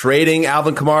open to trading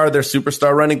Alvin Kamara, their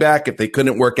superstar running back, if they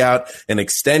couldn't work out an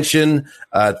extension.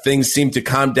 Things seemed to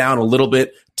calm down a little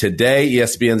bit today.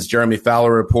 ESPN's Jeremy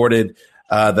Fowler reported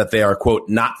that they are, quote,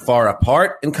 not far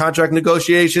apart in contract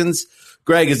negotiations.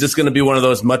 Greg, is this going to be one of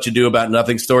those much ado about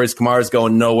nothing stories? Kamara's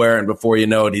going nowhere, and before you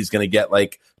know it, he's going to get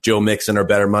like Joe Mixon or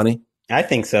better money? I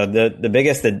think so. The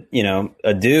biggest,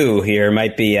 ado here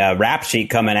might be a rap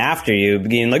sheet coming after you,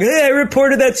 being like, hey, I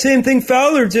reported that same thing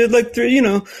Fowler did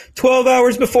 12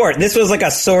 hours before. This was like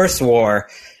a source war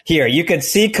here. You could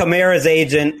see Kamara's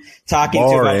agent talking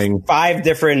to about 5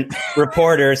 different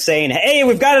reporters saying, hey,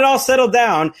 we've got it all settled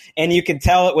down. And you could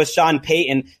tell it was Sean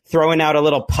Payton throwing out a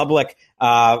little public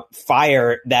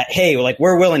fire that, hey,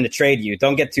 we're willing to trade you.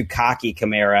 Don't get too cocky,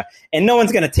 Kamara. And no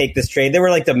one's going to take this trade. They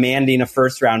were demanding a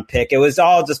first-round pick. It was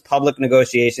all just public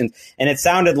negotiations. And it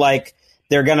sounded like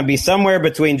they're going to be somewhere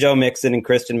between Joe Mixon and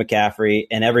Christian McCaffrey,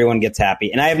 and everyone gets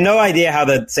happy. And I have no idea how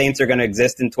the Saints are going to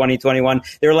exist in 2021.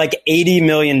 They're $80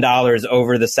 million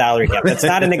over the salary cap. That's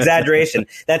not an exaggeration.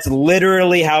 That's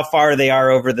literally how far they are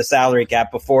over the salary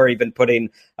cap before even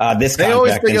putting this contract. They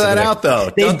always figure that out, though.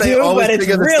 They do, but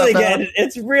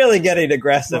it's really getting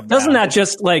aggressive. Doesn't that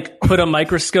just put a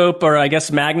microscope or I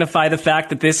guess magnify the fact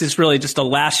that this is really just a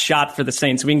last shot for the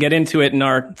Saints? We can get into it in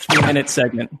our 3-minute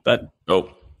segment, but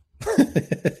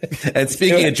And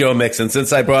speaking of Joe Mixon,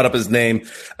 since I brought up his name,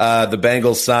 the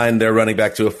Bengals signed their running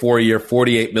back to a 4-year,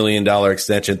 $48 million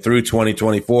extension through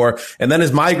 2024. And then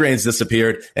his migraines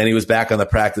disappeared and he was back on the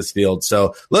practice field.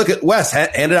 So look at Wes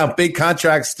handed out big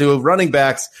contracts to running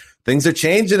backs. Things are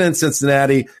changing in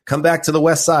Cincinnati. Come back to the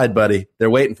West Side, buddy.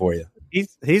 They're waiting for you.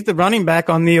 He's the running back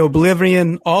on the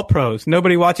Oblivion All-Pros.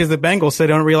 Nobody watches the Bengals, so they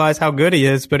don't realize how good he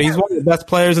is, but he's one of the best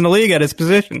players in the league at his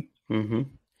position. Mm-hmm.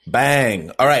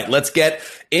 Bang. All right, let's get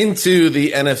into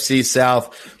the NFC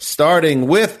South, starting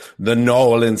with the New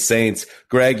Orleans Saints.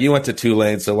 Greg, you went to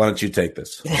Tulane, so why don't you take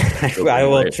this?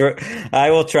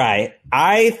 I will try.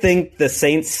 I think the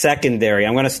Saints secondary,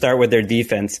 I'm going to start with their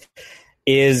defense,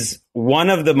 is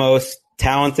one of the most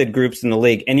talented groups in the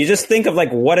league. And you just think of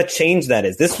what a change that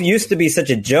is. This used to be such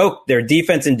a joke, their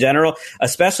defense in general,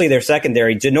 especially their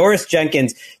secondary. Janoris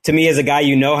Jenkins, to me, is a guy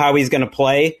how he's going to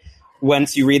play.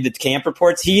 Once you read the camp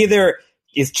reports, he either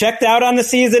is checked out on the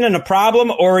season and a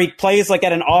problem, or he plays at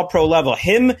an all-pro level.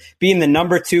 Him being the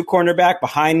number 2 cornerback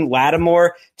behind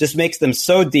Lattimore just makes them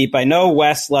so deep. I know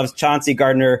Wes loves Chauncey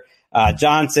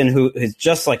Gardner-Johnson, who is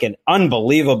just an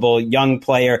unbelievable young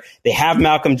player. They have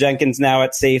Malcolm Jenkins now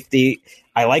at safety.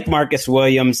 I like Marcus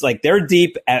Williams. They're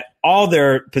deep at all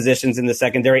their positions in the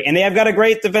secondary, and they have got a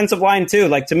great defensive line too.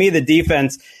 To me, the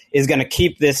defense is going to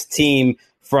keep this team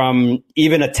from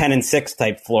even a 10-6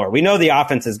 type floor. We know the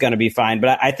offense is going to be fine,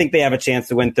 but I think they have a chance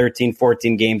to win 13,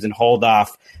 14 games and hold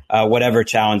off whatever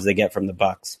challenge they get from the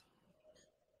Bucs.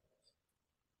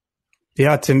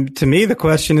 Yeah, to me, the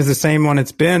question is the same one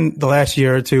it's been the last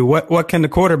year or two. What can the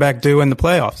quarterback do in the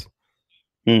playoffs?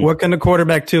 What can the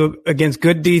quarterback do against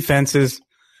good defenses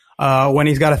when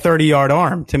he's got a 30-yard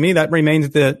arm? To me, that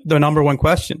remains the number one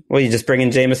question. Well, you just bring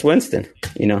in Jameis Winston,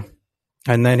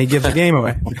 And then he gives the game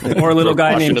away. Or a little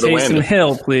guy named Taysom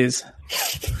Hill, please.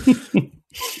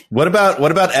 What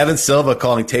about Evan Silva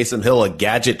calling Taysom Hill a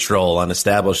gadget troll on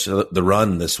Establish the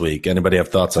Run this week? Anybody have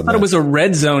thoughts on that? I thought it was a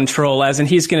red zone troll, as in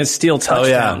he's going to steal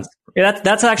touchdowns. Oh, yeah.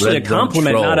 That's actually red a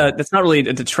compliment, that's not really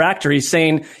a detractor. He's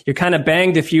saying you're kind of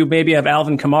banged if you maybe have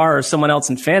Alvin Kamara or someone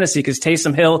else in fantasy, because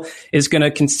Taysom Hill is going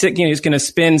to he's going to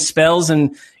spin spells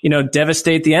and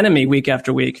devastate the enemy week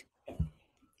after week.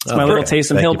 It's my little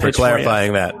Taysom Hill Thank you pitch for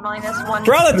clarifying that.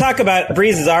 For all the talk about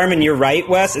Breeze's arm, and you're right,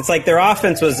 Wes, it's like their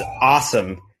offense was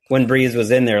awesome when Breeze was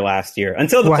in there last year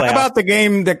until the playoffs. How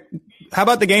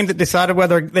about the game that decided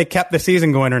whether they kept the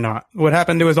season going or not? What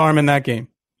happened to his arm in that game?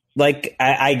 Like,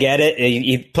 I get it.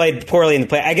 He played poorly in the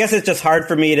play. I guess it's just hard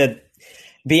for me to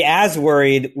be as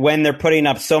worried when they're putting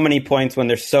up so many points, when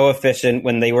they're so efficient,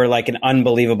 when they were like an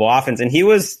unbelievable offense. And he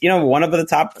was, one of the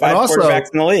top 5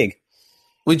 quarterbacks in the league.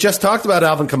 We just talked about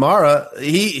Alvin Kamara.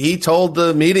 He told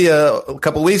the media a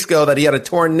couple weeks ago that he had a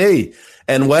torn knee.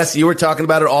 And Wes, you were talking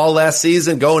about it all last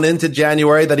season, going into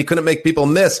January, that he couldn't make people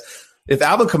miss. If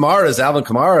Alvin Kamara is Alvin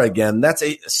Kamara again, that's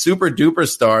a super duper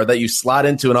star that you slot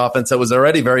into an offense that was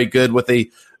already very good with a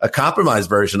compromised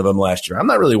version of him last year. I'm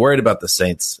not really worried about the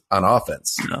Saints on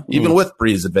offense, even with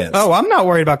Breeze advanced. Oh, I'm not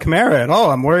worried about Kamara at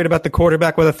all. I'm worried about the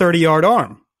quarterback with a 30-yard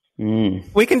arm.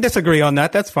 We can disagree on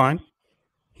that. That's fine.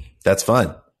 That's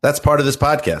fine. That's part of this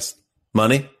podcast.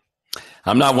 Money?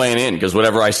 I'm not weighing in because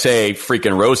whatever I say,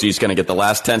 freaking Rosie's going to get the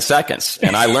last 10 seconds.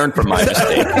 And I learned from my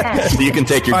mistake. So you can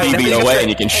take your DVOA and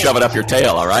you can shove it up your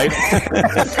tail, all right?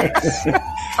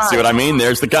 See what I mean?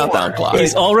 There's the countdown clock.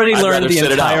 He's already learned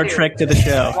the entire trick to the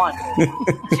show. 1,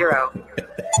 0.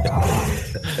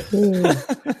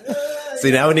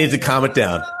 See, now we need to calm it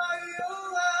down.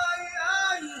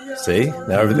 See?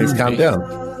 Now everything's calmed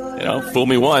down. Fool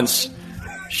me once.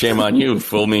 Shame on you.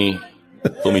 Fool me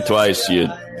twice. You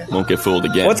won't get fooled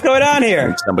again. What's going on here? I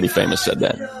think somebody famous said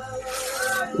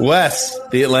that. Wes,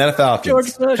 the Atlanta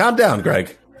Falcons. Calm down,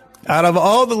 Greg. Out of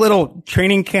all the little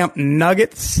training camp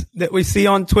nuggets that we see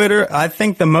on Twitter, I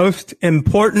think the most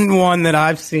important one that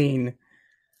I've seen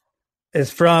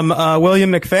is from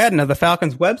William McFadden of the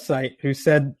Falcons website, who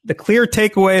said the clear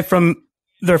takeaway from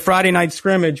their Friday night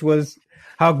scrimmage was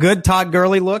how good Todd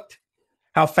Gurley looked,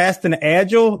 how fast and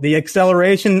agile, the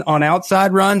acceleration on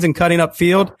outside runs and cutting up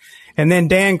field. And then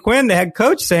Dan Quinn, the head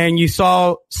coach, saying you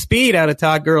saw speed out of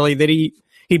Todd Gurley, that he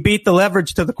beat the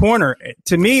leverage to the corner.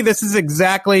 To me, this is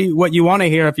exactly what you want to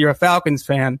hear if you're a Falcons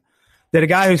fan, that a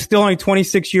guy who's still only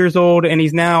 26 years old and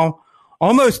he's now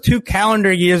almost 2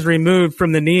 calendar years removed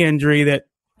from the knee injury that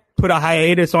put a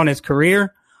hiatus on his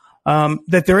career,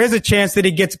 that there is a chance that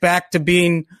he gets back to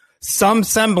being some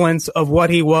semblance of what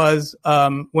he was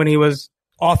when he was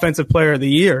Offensive Player of the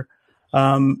Year.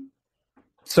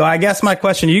 So I guess my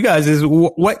question to you guys is,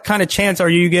 what kind of chance are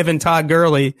you giving Todd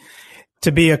Gurley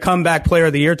to be a comeback Player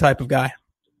of the Year type of guy?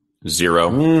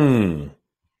 0.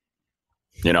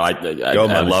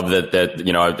 I love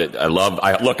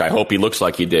that. I hope he looks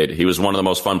like he did. He was one of the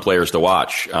most fun players to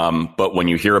watch. But when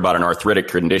you hear about an arthritic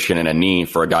condition in a knee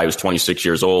for a guy who's 26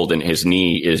 years old and his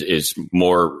knee is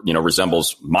more,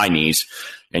 resembles my knees,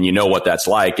 and you know what that's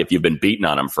like if you've been beating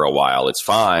on him for a while, it's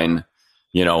fine,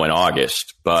 in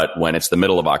August. But when it's the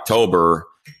middle of October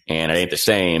and it ain't the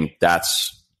same,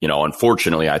 that's,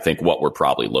 unfortunately, I think what we're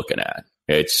probably looking at.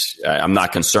 I'm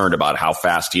not concerned about how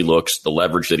fast he looks, the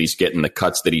leverage that he's getting, the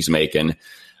cuts that he's making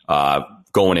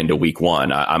going into week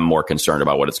 1. I'm more concerned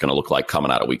about what it's going to look like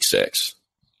coming out of week 6.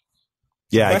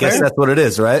 Yeah, I guess that's what it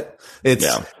is, right?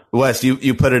 Wes,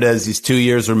 you put it as he's 2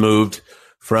 years removed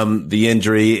from the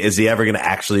injury. Is he ever going to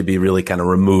actually be really kind of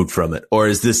removed from it? Or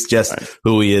is this just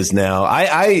who he is now?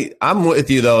 I'm with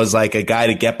you, though, as like a guy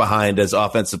to get behind as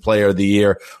Offensive Player of the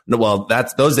Year. Well,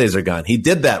 those days are gone. He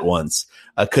did that once.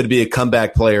 Could be a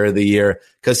comeback Player of the Year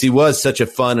because he was such a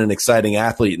fun and exciting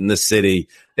athlete in this city.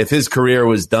 If his career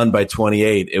was done by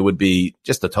 28, it would be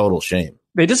just a total shame.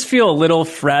 They just feel a little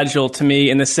fragile to me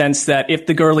in the sense that if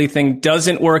the Gurley thing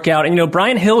doesn't work out, and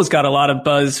Brian Hill has got a lot of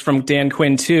buzz from Dan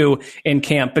Quinn too in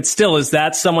camp, but still, is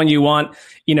that someone you want,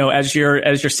 as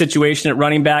your situation at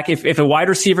running back? If a wide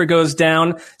receiver goes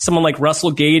down, someone like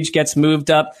Russell Gage gets moved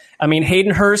up. I mean,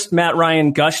 Hayden Hurst, Matt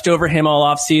Ryan gushed over him all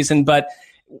offseason, but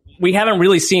we haven't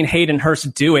really seen Hayden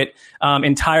Hurst do it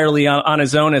entirely on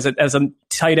his own as a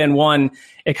tight end 1.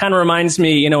 It kind of reminds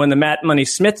me, in the Matt Money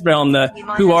Smith realm, the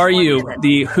Who Are You,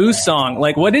 the Who song.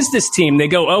 Like, what is this team? They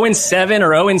go 0-7 or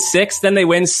 0-6, then they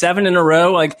win 7 in a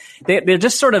row. Like, they're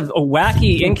just sort of a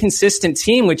wacky, inconsistent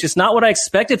team, which is not what I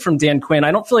expected from Dan Quinn.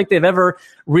 I don't feel like they've ever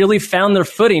really found their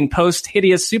footing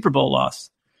post-hideous Super Bowl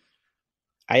loss.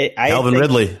 Calvin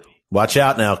Ridley. Watch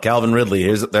out now, Calvin Ridley.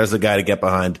 There's the guy to get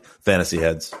behind fantasy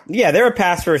heads. Yeah, they're a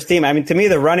pass first team. I mean, to me,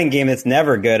 the running game is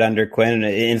never good under Quinn, and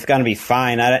it's going to be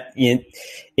fine.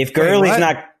 If Gurley's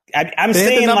not, I'm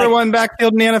saying the number 1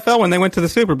 backfield in the NFL when they went to the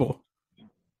Super Bowl.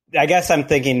 I guess I'm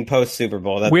thinking post Super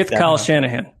Bowl with Kyle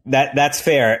Shanahan. That's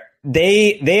fair.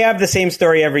 They have the same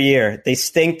story every year. They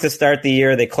stink to start the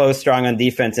year. They close strong on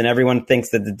defense, and everyone thinks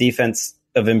that the defense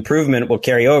of improvement will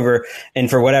carry over. And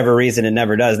for whatever reason, it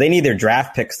never does. They need their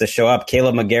draft picks to show up.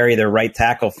 Caleb McGarry, their right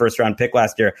tackle, first round pick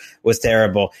last year, was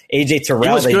terrible. AJ Terrell. He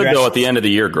was good though at the end of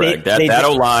the year, Greg. That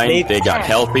O-line, they got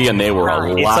healthy and they were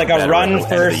a lot. It's like a run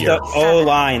first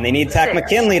O-line. They need Takk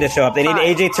McKinley to show up. They need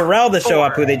AJ Terrell to show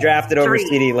up, who they drafted over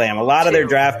CeeDee Lamb. A lot of their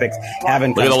draft picks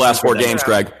haven't. Look at the last 4 games,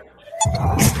 Greg.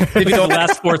 The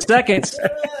last 4 seconds.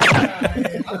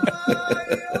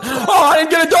 Oh, I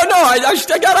didn't get it done. No,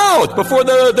 I got out before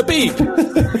the beep.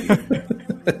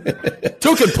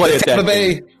 Two can play it that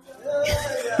way.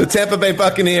 The Tampa Bay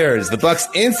Buccaneers. The Bucs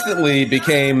instantly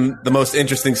became the most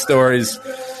interesting stories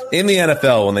in the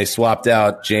NFL when they swapped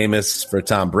out Jameis for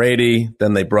Tom Brady.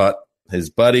 Then they brought his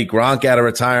buddy Gronk out of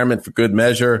retirement for good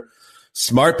measure.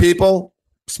 Smart people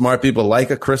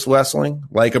like a Chris Wessling,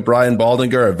 like a Brian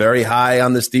Baldinger, are very high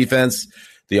on this defense.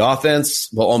 The offense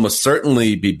will almost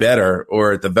certainly be better,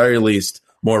 or at the very least,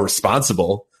 more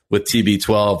responsible with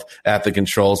TB12 at the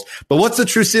controls. But what's the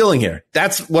true ceiling here?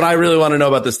 That's what I really want to know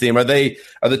about this team. Are the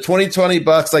 2020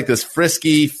 Bucs like this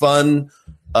frisky, fun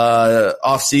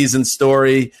off-season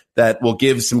story that will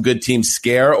give some good teams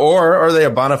scare, or are they a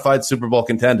bona fide Super Bowl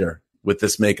contender with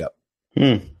this makeup?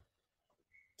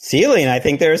 Ceiling, I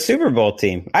think they're a Super Bowl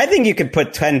team. I think you could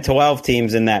put 10, 12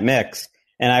 teams in that mix,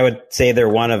 and I would say they're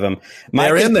one of them.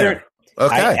 They're in there.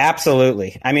 Okay.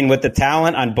 Absolutely. I mean, with the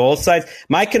talent on both sides,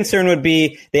 my concern would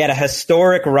be they had a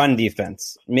historic run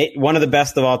defense, one of the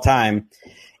best of all time.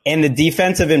 And the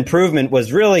defensive improvement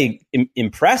was really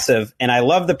impressive. And I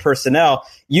love the personnel.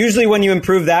 Usually when you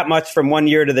improve that much from one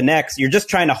year to the next, you're just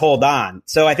trying to hold on.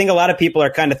 So I think a lot of people are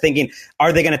kind of thinking,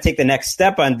 are they going to take the next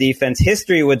step on defense?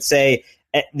 History would say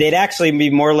they'd actually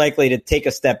be more likely to take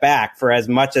a step back for as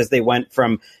much as they went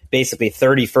from basically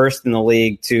 31st in the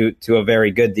league to a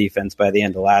very good defense by the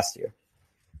end of last year.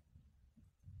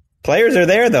 Players are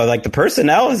there, though. Like, the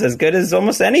personnel is as good as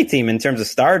almost any team in terms of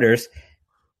starters.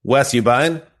 Wes, you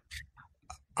buying?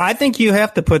 I think you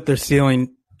have to put their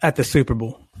ceiling at the Super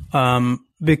Bowl,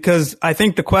 because I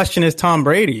think the question is Tom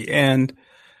Brady, and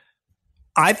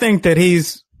I think that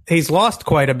he's lost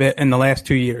quite a bit in the last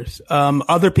 2 years.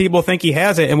 Other people think he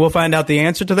has it, and we'll find out the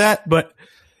answer to that, but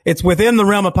it's within the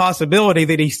realm of possibility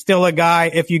that he's still a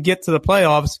guy. If you get to the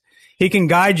playoffs, he can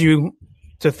guide you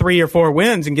to 3 or 4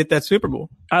 wins and get that Super Bowl.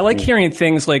 I like hearing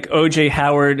things like OJ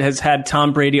Howard has had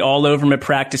Tom Brady all over him at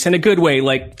practice in a good way.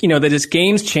 Like, that his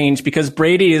game's changed because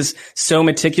Brady is so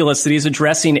meticulous that he's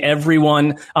addressing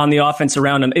everyone on the offense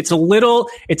around him. It's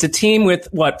a team with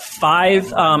 4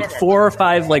 or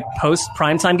 5 like post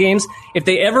primetime games. If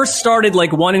they ever started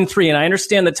like 1-3, and I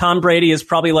understand that Tom Brady is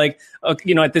probably like,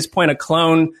 at this point, a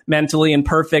clone mentally and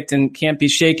perfect and can't be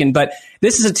shaken. But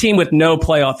this is a team with no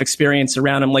playoff experience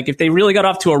around him. Like, if they really got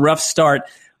off to a rough start,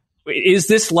 is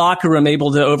this locker room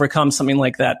able to overcome something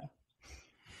like that?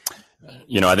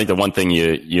 I think the one thing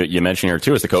you mentioned here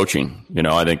too is the coaching.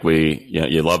 I think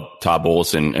you love Todd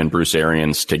Bowles and Bruce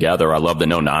Arians together. I love the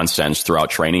no nonsense throughout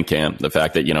training camp. The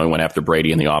fact that, he went after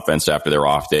Brady and the offense after their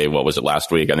off day. What was it last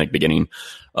week? I think beginning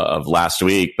of last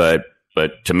week. But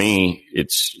to me,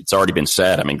 it's already been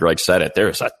said. I mean, Greg said it.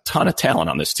 There's a ton of talent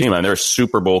on this team. I mean, there's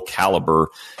Super Bowl caliber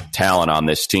talent on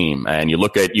this team. And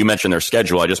you mentioned their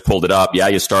schedule. I just pulled it up. Yeah,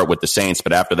 you start with the Saints,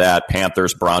 but after that,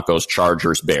 Panthers, Broncos,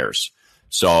 Chargers, Bears.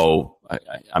 So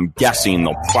I'm guessing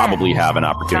they'll probably have an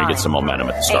opportunity to get some momentum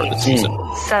at the start of the season.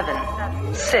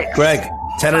 7, 6. Greg,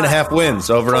 10.5 wins,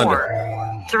 over 4,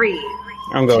 under. 3.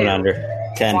 I'm going under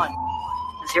 10. 1,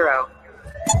 0.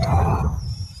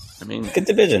 I mean, good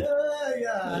division.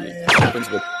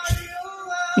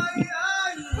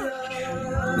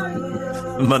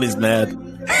 Money's mad.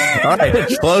 All right,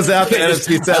 close out the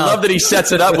NFC South. I love that he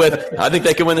sets it up with, I think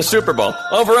they can win the Super Bowl.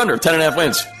 Over, under, 10.5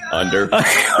 wins. Under.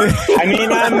 I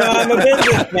mean,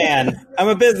 I'm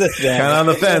a businessman. Kind of on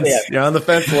the fence. You're on the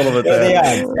fence a little bit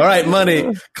there. All right,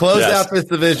 Money, close out this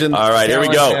division. All right, here we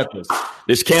go.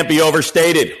 This can't be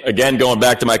overstated. Again, going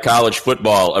back to my college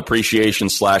football appreciation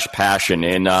 / passion.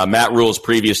 In Matt Rule's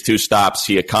previous 2 stops,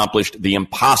 he accomplished the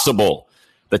impossible.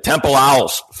 The Temple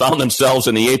Owls found themselves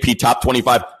in the AP Top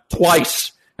 25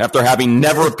 twice after having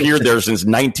never appeared there since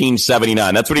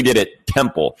 1979. That's what he did at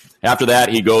Temple. After that,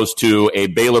 he goes to a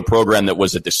Baylor program that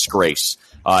was a disgrace,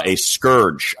 a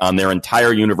scourge on their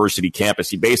entire university campus.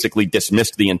 He basically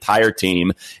dismissed the entire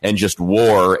team and just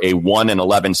wore a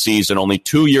 1-11 season, only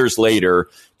 2 years later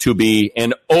to be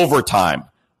in overtime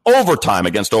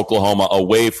against Oklahoma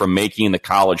away from making the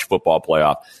college football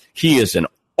playoff. He is an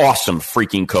awesome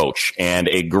freaking coach and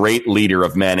a great leader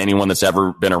of men. Anyone that's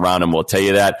ever been around him will tell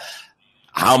you that.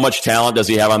 How much talent does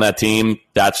he have on that team?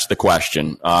 That's the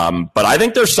question. But I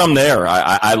think there's some there.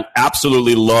 I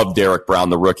absolutely love Derek Brown,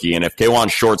 the rookie. And if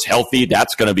Kawann Short's healthy,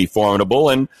 that's going to be formidable.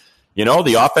 And,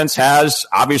 the offense has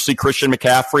obviously Christian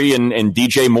McCaffrey and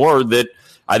DJ Moore that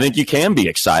I think you can be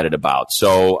excited about.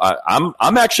 So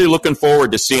I'm actually looking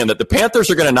forward to seeing that the Panthers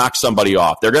are going to knock somebody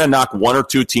off. They're going to knock one or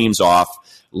two teams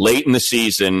off late in the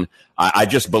season. I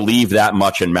just believe that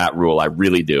much in Matt Rule. I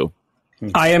really do.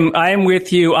 I am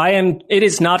with you. It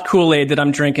is not Kool-Aid that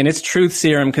I'm drinking. It's truth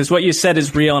serum, because what you said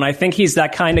is real. And I think he's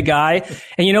that kind of guy.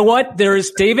 And you know what?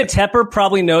 David Tepper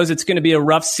probably knows it's going to be a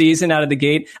rough season out of the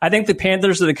gate. I think the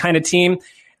Panthers are the kind of team.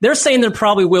 They're saying there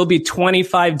probably will be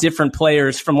 25 different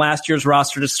players from last year's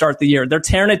roster to start the year. They're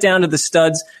tearing it down to the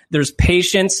studs. There's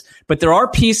patience, but there are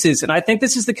pieces. And I think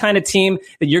this is the kind of team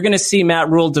that you're going to see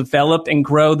Matt Rule develop and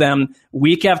grow them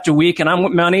week after week. And I'm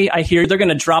with Money. I hear they're going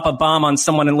to drop a bomb on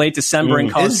someone in late December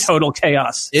and cause total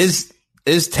chaos. Is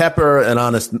Tepper an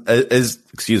honest,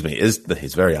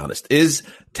 he's very honest. Is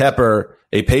Tepper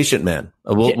a patient man?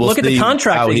 We'll look at the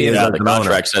contract. The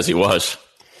contract says he was.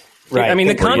 Right. I mean,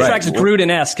 the contract's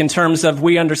Gruden-esque in terms of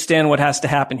we understand what has to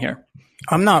happen here.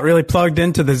 I'm not really plugged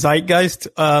into the zeitgeist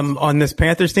on this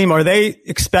Panthers team. Are they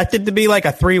expected to be like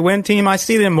a 3-win team? I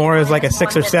see them more as like a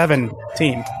 6 or 7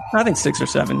 team. I think 6 or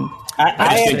 7.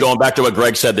 I just think going back to what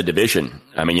Greg said, the division.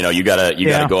 I mean, you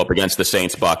gotta go up against the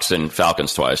Saints, Bucks, and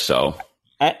Falcons twice. So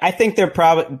I think they're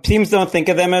probably teams don't think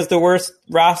of them as the worst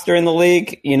roster in the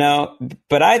league,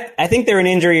 but I think they're an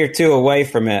injury or two away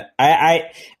from it.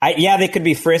 Yeah, they could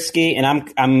be frisky, and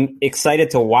I'm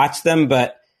excited to watch them,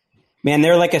 but man,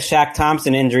 they're like a Shaq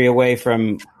Thompson injury away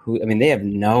from they have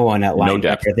no one at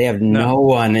linebacker. They have no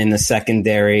one in the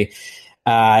secondary.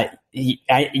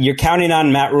 You're counting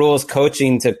on Matt Rule's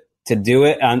coaching to do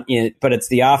it, but it's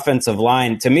the offensive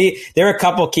line. To me, they're a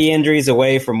couple key injuries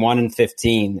away from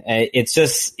 1-15. It's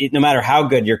just, no matter how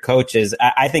good your coach is,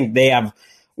 I think they have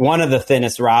one of the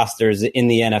thinnest rosters in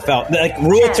the NFL. Like,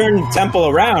 Rule turned Temple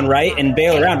around, right, and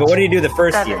Baylor around, but what did he do the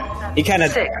first year? He kind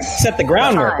of set the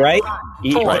groundwork, right?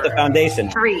 He put the foundation.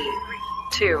 3,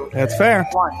 2. That's fair.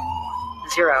 1,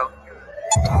 0.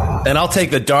 And I'll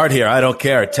take the dart here. I don't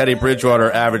care. Teddy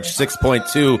Bridgewater averaged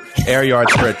 6.2 air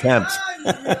yards per attempt.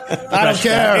 I don't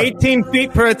care. 18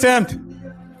 feet per attempt.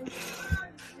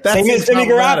 Same as Jimmy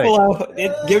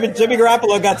Garoppolo. Jimmy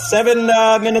Garoppolo got 7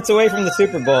 minutes away from the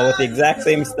Super Bowl with the exact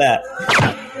same stat.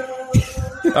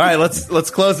 All right,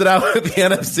 let's close it out with the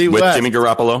NFC West. With Jimmy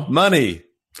Garoppolo. Money.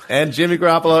 And Jimmy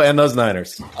Garoppolo and those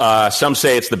Niners. Some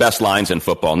say it's the best lines in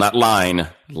football. Not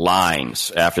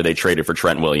lines after they traded for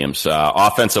Trent Williams.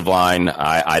 Offensive line,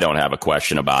 I don't have a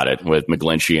question about it with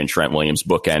McGlinchey and Trent Williams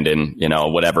bookending,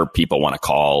 whatever people want to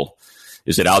call.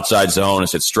 Is it outside zone?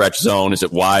 Is it stretch zone? Is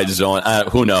it wide zone?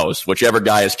 Who knows? Whichever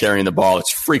guy is carrying the ball,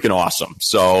 it's freaking awesome.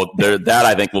 So that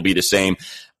I think will be the same.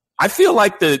 I feel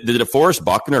like the DeForest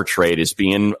Buckner trade is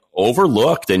being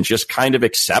overlooked and just kind of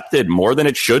accepted more than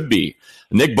it should be.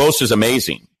 Nick Bosa is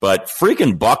amazing, but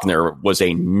freaking Buckner was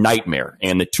a nightmare.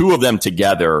 And the two of them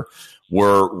together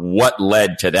were what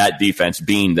led to that defense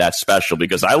being that special,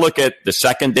 because I look at the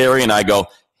secondary and I go,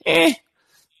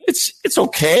 it's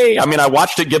okay. I mean, I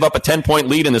watched it give up a 10-point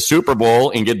lead in the Super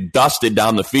Bowl and get dusted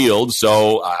down the field.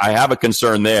 So I have a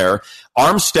concern there.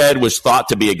 Armstead was thought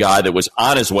to be a guy that was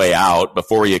on his way out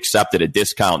before he accepted a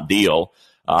discount deal.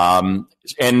 And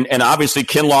obviously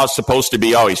Kinlaw is supposed to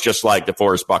be, he's just like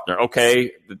DeForest Buckner.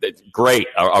 Okay, great.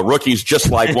 A rookie's just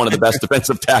like one of the best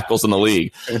defensive tackles in the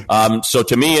league. So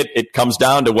to me, it comes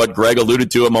down to what Greg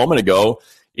alluded to a moment ago.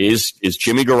 Is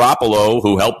Jimmy Garoppolo,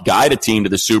 who helped guide a team to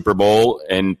the Super Bowl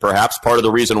and perhaps part of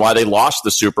the reason why they lost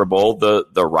the Super Bowl,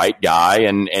 the right guy,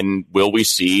 and will we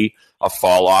see a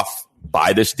fall off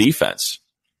by this defense?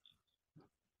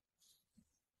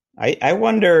 I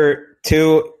wonder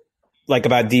too, like,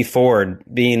 about Dee Ford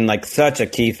being like such a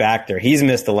key factor. He's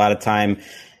missed a lot of time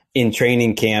in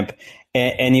training camp.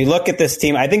 And you look at this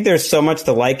team, I think there's so much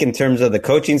to like in terms of the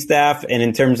coaching staff and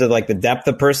in terms of like the depth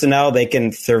of personnel. They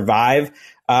can survive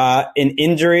an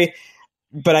injury.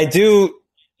 But I do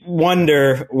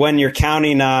wonder when you're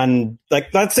counting on,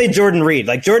 like, let's say Jordan Reed.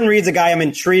 Like, Jordan Reed's a guy I'm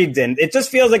intrigued in. It just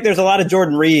feels like there's a lot of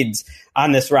Jordan Reeds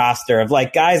on this roster of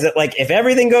like guys that, like, if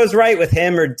everything goes right with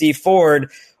him or Dee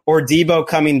Ford or Debo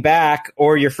coming back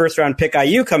or your first round pick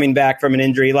IU coming back from an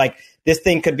injury, like, this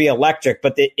thing could be electric.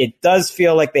 But it does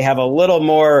feel like they have a little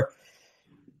more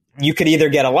you could either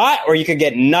get a lot or you could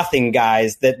get nothing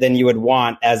guys that then you would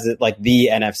want as like the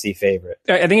NFC favorite.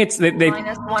 I think it's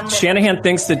Shanahan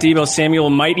thinks that Deebo Samuel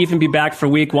might even be back for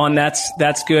week 1.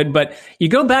 That's good. But you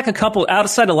go back a couple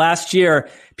outside of last year,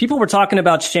 people were talking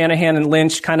about Shanahan and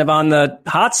Lynch kind of on the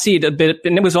hot seat a bit,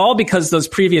 and it was all because those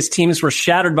previous teams were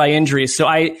shattered by injuries. So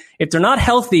if they're not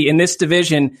healthy in this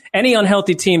division, any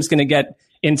unhealthy team's going to get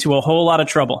into a whole lot of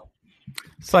trouble.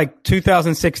 It's like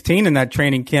 2016 in that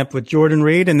training camp with Jordan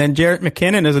Reed. And then Jerick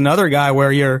McKinnon is another guy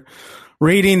where you're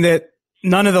reading that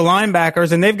none of the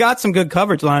linebackers, and they've got some good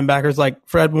coverage linebackers like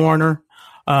Fred Warner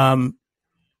and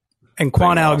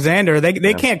Quan Alexander.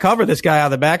 They can't cover this guy out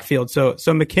of the backfield. So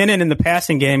McKinnon in the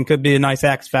passing game could be a nice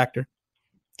X factor.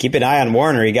 Keep an eye on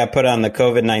Warner. He got put on the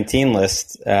COVID-19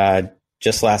 list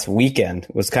just last weekend.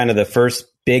 Was kind of the first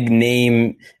big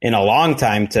name in a long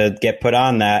time to get put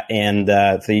on that, and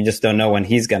so you just don't know when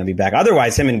he's going to be back.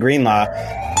 Otherwise, him and Greenlaw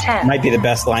 10, might be the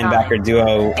best linebacker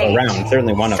duo 8, around.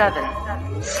 Certainly one 7, of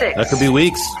them. 6, That could be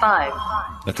weeks. 5,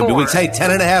 That could be weeks. Hey,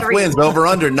 10.5 3, wins over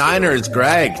under Niners,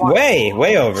 Greg. Way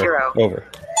over. 0. Over.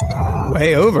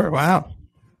 Way over. Wow.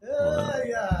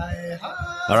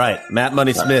 All right, Matt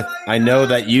Money Smith, I know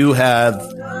that you have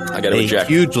a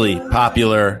hugely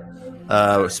popular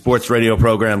sports radio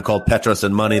program called Petros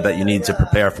and Money that you need to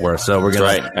prepare for. So we're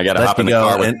going I got to hop in the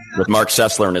car with Mark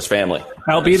Sessler and his family.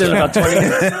 I'll be there in about 20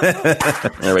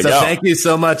 minutes. There we go. Thank you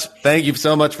so much. Thank you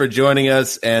so much for joining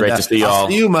us. And great to see you all. I'll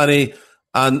see you, Money,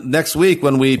 next week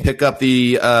when we pick up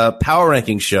the power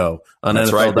ranking show on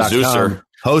That's NFL.com. right,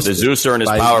 the Zeuser and his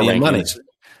power rankings. Money.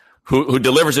 Who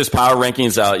delivers his power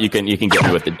rankings? You can get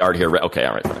me with the dart here. Okay,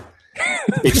 all right. Fine.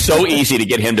 It's so easy to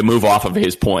get him to move off of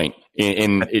his point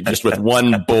in just with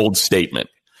one bold statement.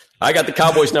 I got the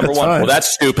Cowboys number 1. Fine. Well, that's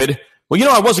stupid. Well,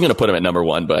 I wasn't going to put him at number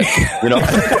 1, but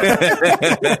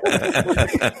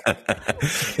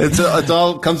it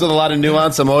all comes with a lot of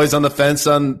nuance. I'm always on the fence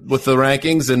with the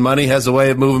rankings, and Money has a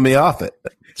way of moving me off it.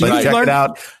 So check it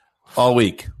out all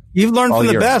week. You've learned from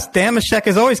the year. best. Damashek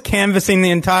is always canvassing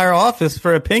the entire office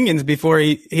for opinions before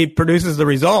he produces the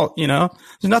result. There's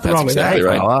nothing wrong with exactly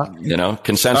that. Right.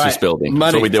 Consensus building. Money.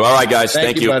 That's what we do. All right, guys.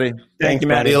 Thank you, buddy. Thank you,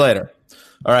 Matt. See you later.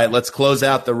 All right, let's close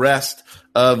out the rest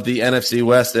of the NFC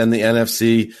West and the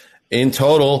NFC in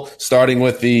total, starting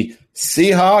with the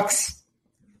Seahawks.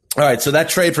 All right, so that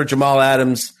trade for Jamal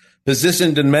Adams,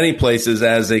 positioned in many places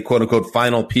as a quote-unquote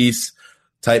final piece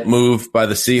type move by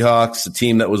the Seahawks, a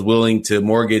team that was willing to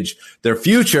mortgage their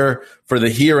future for the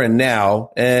here and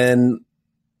now. And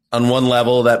on one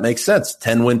level, that makes sense.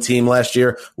 10-win team last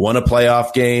year, won a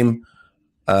playoff game,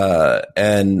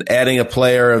 and adding a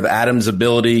player of Adams'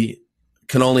 ability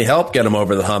can only help get him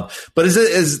over the hump. But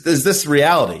is this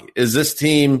reality? Is this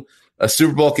team a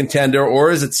Super Bowl contender,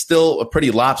 or is it still a pretty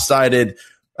lopsided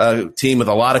team with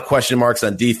a lot of question marks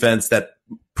on defense that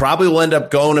probably will end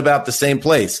up going about the same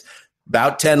place?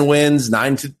 About 10 wins,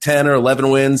 9 to 10 or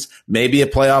 11 wins, maybe a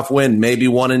playoff win, maybe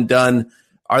one and done.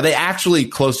 Are they actually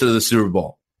closer to the Super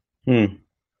Bowl? I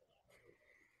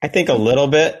think a little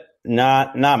bit,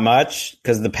 not much,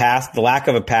 because the lack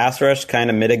of a pass rush kind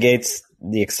of mitigates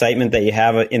the excitement that you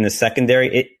have in the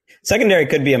secondary. Secondary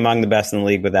could be among the best in the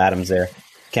league with Adams there.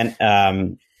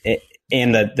 And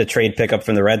the trade pickup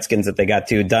from the Redskins that they got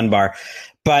to Dunbar.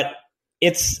 But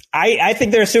I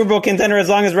think they're a Super Bowl contender as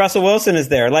long as Russell Wilson is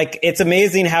there. Like, it's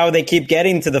amazing how they keep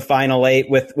getting to the final 8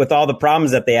 with all the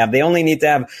problems that they have. They only need to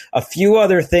have a few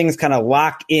other things kind of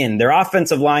lock in. Their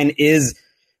offensive line is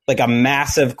like a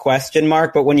massive question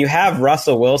mark, but when you have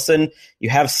Russell Wilson, you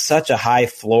have such a high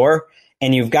floor,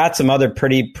 and you've got some other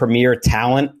pretty premier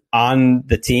talent on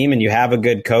the team, and you have a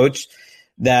good coach.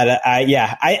 That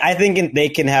I think they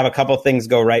can have a couple things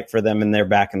go right for them, and they're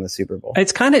back in the Super Bowl.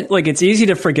 It's kind of like, it's easy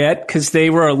to forget because they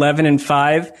were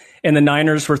 11-5 and the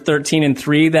Niners were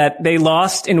 13-3, that they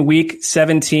lost in week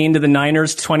 17 to the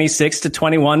Niners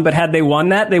 26-21. But had they won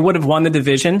that, they would have won the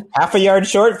division. Half a yard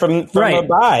short from a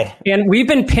bye. And we've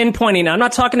been pinpointing, I'm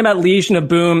not talking about Legion of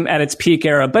Boom at its peak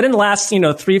era, but in the last,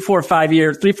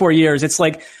 3-4 years, it's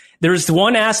like, there's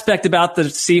one aspect about the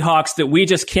Seahawks that we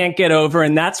just can't get over,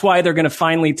 and that's why they're going to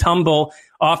finally tumble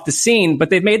off the scene. But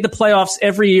they've made the playoffs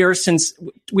every year since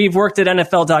we've worked at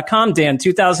NFL.com, Dan,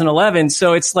 2011.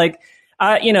 So it's like,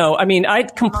 I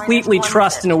completely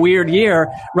trust in a weird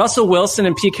year Russell Wilson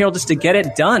and Pete Carroll just to get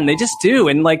it done. They just do.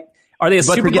 And are they a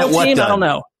Super Bowl team? I don't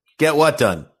know. Get what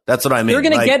done? That's what I mean. They're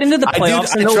going to get into the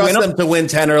playoffs. I trust them to win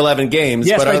 10 or 11 games.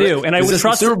 Yes, but I do. And I would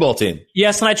trust the Super Bowl team.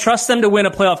 Yes, and I trust them to win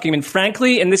a playoff game. And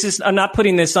frankly, I'm not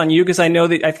putting this on you because I know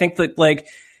that I think that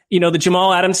the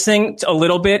Jamal Adams thing a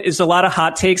little bit is a lot of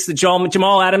hot takes. The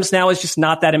Jamal Adams now is just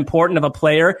not that important of a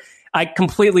player. I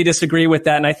completely disagree with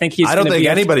that, and I think I don't think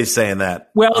anybody's saying that.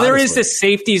 Well, honestly. there is this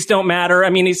safeties don't matter. I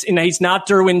mean, he's not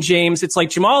Derwin James. It's like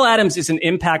Jamal Adams is an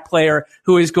impact player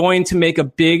who is going to make a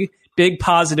big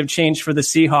positive change for the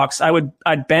Seahawks.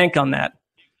 I'd bank on that.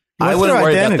 I wouldn't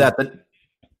worry about that. But,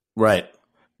 right.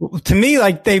 To me,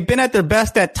 like they've been at their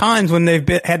best at times when they've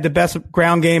had the best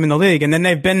ground game in the league, and then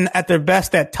they've been at their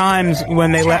best at times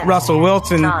when they let Russell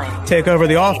Wilson take over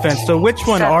the offense. So which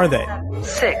one are they?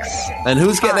 6. And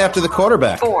who's getting after the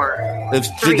quarterback? 4. If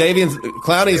Jadeveon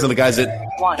Clowney's and the guys at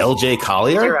 1. LJ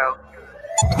Collier?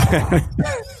 0.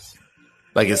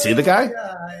 Like, is he the guy?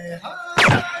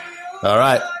 All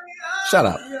right. Shut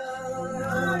up.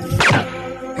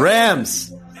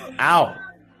 Rams. Ow.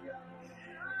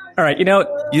 All right,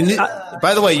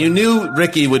 by the way, you knew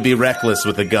Ricky would be reckless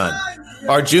with a gun.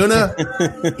 Arjuna,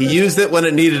 he used it when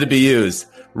it needed to be used.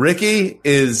 Ricky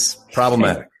is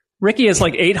problematic. Ricky has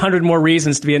like 800 more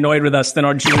reasons to be annoyed with us than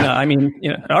Arjuna. I mean,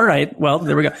 all right, well,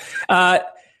 there we go.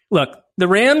 Look, the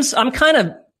Rams, I've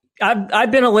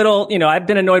been a little, I've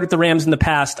been annoyed with the Rams in the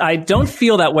past. I don't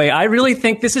feel that way. I really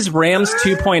think this is Rams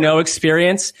 2.0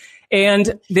 experience.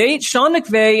 And Sean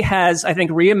McVay has, I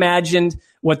think, reimagined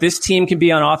what this team can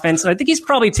be on offense. And I think he's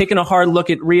probably taken a hard look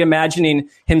at reimagining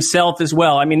himself as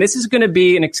well. I mean, this is going to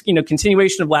be an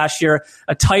continuation of last year,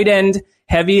 a tight end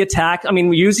heavy attack. I mean,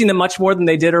 we're using them much more than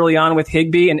they did early on with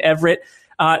Higbee and Everett.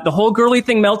 The whole Gurley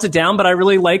thing melted down, but I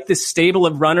really like this stable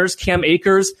of runners, Cam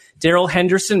Akers, Darrell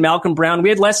Henderson, Malcolm Brown. We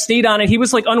had Les Snead on it. He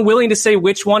was like unwilling to say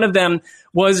which one of them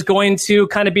was going to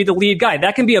kind of be the lead guy.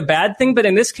 That can be a bad thing, but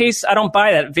in this case, I don't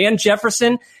buy that. Van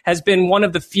Jefferson has been one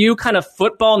of the few kind of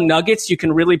football nuggets you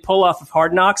can really pull off of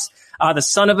Hard Knocks. The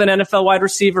son of an NFL wide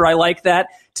receiver, I like that.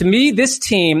 To me, this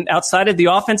team, outside of the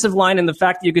offensive line and the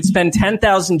fact that you could spend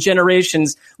 10,000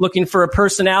 generations looking for a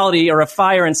personality or a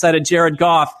fire inside of Jared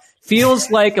Goff, feels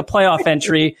like a playoff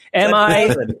entry.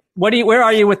 Where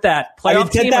are you with that? Playoff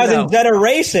 10,000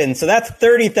 generations. So that's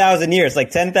 30,000 years.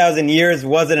 Like 10,000 years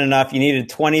wasn't enough. You needed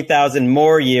 20,000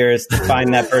 more years to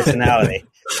find that personality.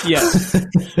 Yes.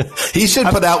 He should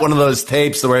put out one of those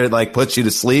tapes where it like puts you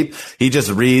to sleep. He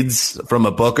just reads from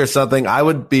a book or something. I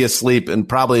would be asleep in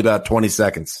probably about 20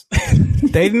 seconds.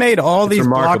 They've made all these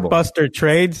blockbuster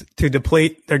trades to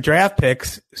deplete their draft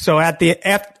picks. So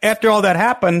after all that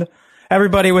happened,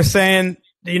 everybody was saying,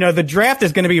 the draft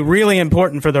is going to be really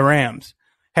important for the Rams,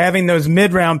 having those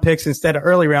mid-round picks instead of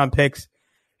early-round picks.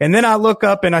 And then I look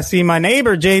up and I see my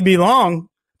neighbor, JB Long,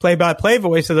 play-by-play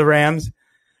voice of the Rams,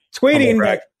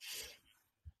 tweeting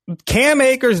Cam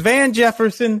Akers, Van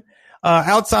Jefferson,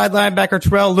 outside linebacker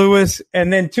Terrell Lewis,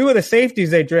 and then two of the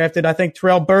safeties they drafted, I think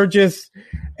Terrell Burgess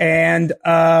and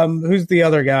who's the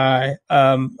other guy?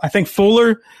 I think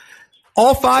Fuller.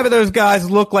 All five of those guys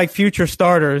look like future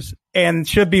starters and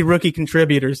should be rookie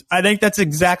contributors. I think that's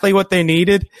exactly what they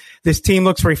needed. This team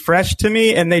looks refreshed to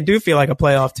me, and they do feel like a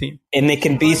playoff team. And they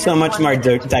can be so much more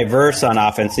diverse on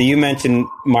offense. So you mentioned,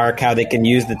 Mark, how they can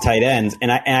use the tight ends.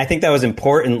 And I think that was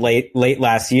important late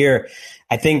last year.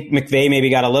 I think McVay maybe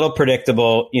got a little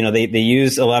predictable. They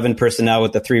use 11 personnel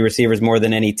with the 3 receivers more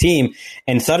than any team.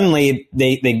 And suddenly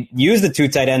they use the 2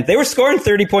 tight ends. They were scoring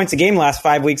 30 points a game last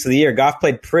 5 weeks of the year. Goff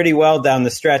played pretty well down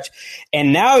the stretch.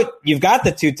 And now you've got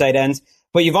the 2 tight ends,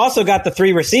 but you've also got the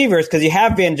 3 receivers because you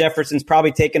have Van Jefferson's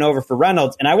probably taken over for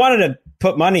Reynolds. And I wanted to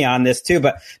put money on this too,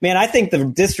 but man, I think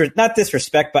not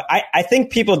disrespect, but I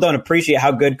think people don't appreciate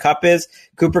how good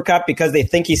Cooper Kupp, because they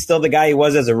think he's still the guy he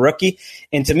was as a rookie.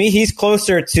 And to me, he's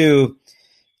closer to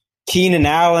Keenan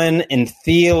Allen and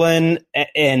Thielen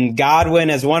and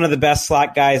Godwin as one of the best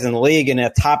slot guys in the league and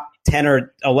a top 10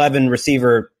 or 11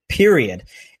 receiver, period.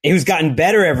 Who's gotten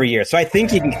better every year. So I think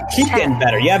he can keep getting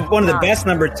better. You have one of the best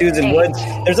number 2s in Woods.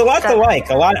 There's a lot to like,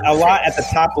 a lot at the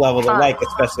top level to like,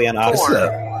 especially on offense.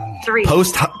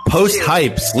 Post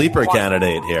hype sleeper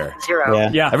candidate here.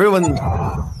 0. Yeah. Everyone.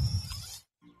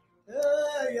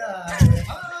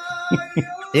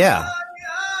 Yeah.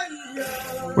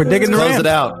 We're digging the Rams. Close it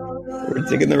out. We're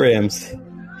digging the Rams.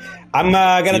 I'm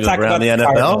going to talk about the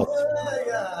NFL. Cardinals.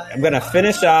 I'm going to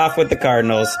finish off with the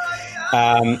Cardinals.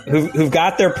 Who've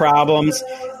got their problems,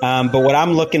 but what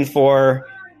I'm looking for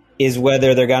is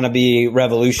whether they're going to be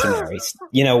revolutionaries.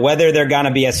 Whether they're going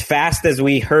to be as fast as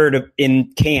we heard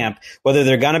in camp, whether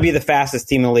they're going to be the fastest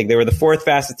team in the league. They were the 4th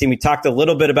fastest team. We talked a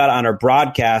little bit about it on our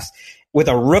broadcast with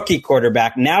a rookie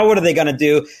quarterback. Now what are they going to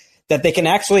do that they can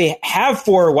actually have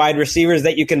 4 wide receivers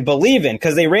that you can believe in?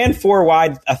 Because they ran 4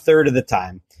 wide a third of the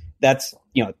time. That's,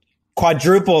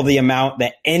 quadruple the amount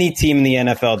that any team in the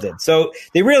NFL did. So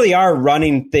they really are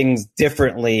running things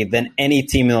differently than any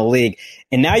team in the league.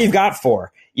 And now you've got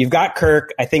 4. You've got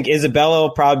Kirk. I think Isabella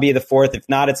will probably be the fourth. If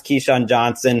not, it's Keyshawn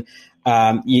Johnson.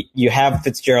 You have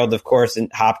Fitzgerald, of course,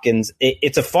 and Hopkins.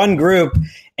 It's a fun group,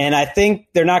 and I think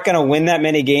they're not going to win that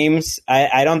many games.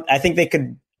 I think they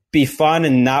could be fun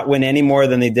and not win any more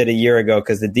than they did a year ago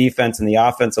because the defense and the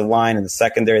offensive line and the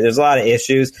secondary, there's a lot of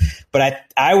issues. But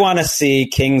I want to see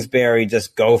Kingsbury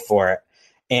just go for it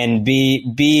and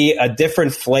be a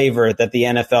different flavor that the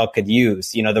NFL could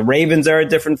use. You know, the Ravens are a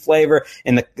different flavor,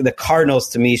 and the Cardinals,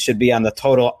 to me, should be on the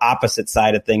total opposite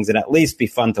side of things and at least be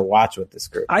fun to watch with this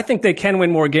group. I think they can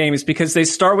win more games because they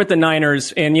start with the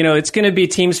Niners, and, you know, it's going to be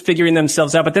teams figuring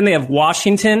themselves out. But then they have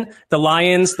Washington, the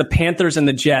Lions, the Panthers, and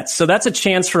the Jets. So that's a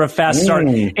chance for a fast start.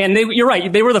 And you're right.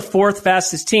 They were the fourth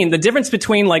fastest team. The difference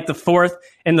between, like, the fourth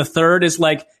and the third is,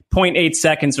 like, 0.8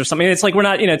 seconds or something. It's like we're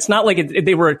not, you know, it's not like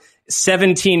they were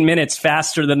 17 minutes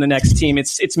faster than the next team.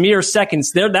 It's mere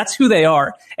seconds. That's who they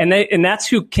are. And that's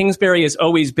who Kingsbury has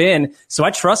always been. So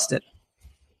I trust it.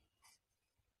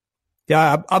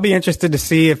 Yeah, I'll be interested to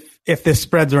see if this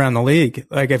spreads around the league.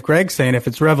 Like if Greg's saying, if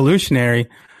it's revolutionary,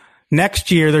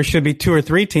 next year there should be 2 or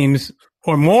 3 teams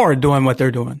or more doing what they're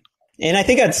doing. And I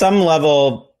think at some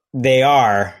level they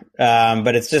are,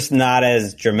 but it's just not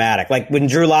as dramatic. Like when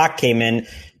Drew Lock came in,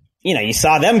 you know, you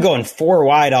saw them going 4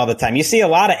 wide all the time. You see a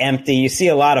lot of empty. You see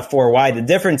a lot of 4 wide. The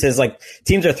difference is like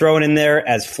teams are throwing in there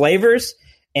as flavors.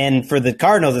 And for the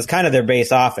Cardinals, it's kind of their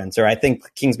base offense, or I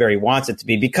think Kingsbury wants it to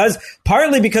be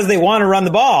partly because they want to run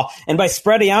the ball. And by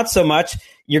spreading out so much,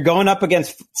 you're going up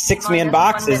against 6-man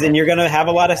boxes and you're going to have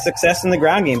a lot of success in the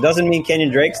ground game. Doesn't mean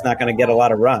Kenyon Drake's not going to get a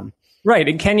lot of run. Right,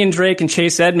 and Kenyon Drake and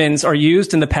Chase Edmonds are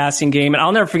used in the passing game. And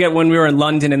I'll never forget when we were in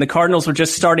London and the Cardinals were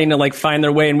just starting to like find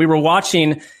their way. And we were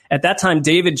watching, at that time,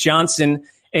 David Johnson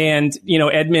and, you know,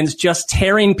 Edmonds just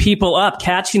tearing people up,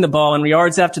 catching the ball and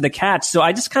yards after the catch. So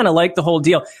I just kind of like the whole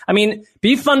deal. I mean,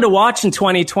 be fun to watch in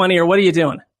 2020, or what are you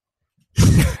doing?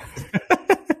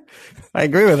 I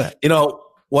agree with that. You know,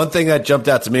 one thing that jumped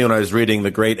out to me when I was reading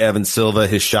the great Evan Silva,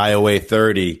 his Shy Away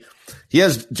 30, he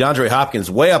has DeAndre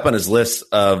Hopkins way up on his list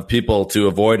of people to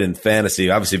avoid in fantasy.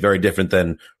 Obviously very different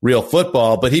than real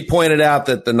football, but he pointed out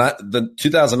that the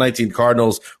 2019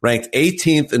 Cardinals ranked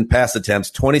 18th in pass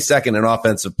attempts, 22nd in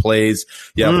offensive plays.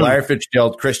 You have Larry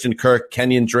Fitzgerald, Christian Kirk,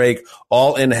 Kenyon Drake,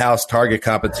 all in-house target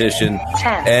competition.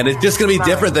 10, And it's just going to be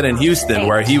different than in Houston,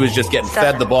 where he was just getting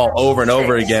fed the ball over and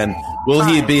over again. Will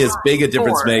he be as big a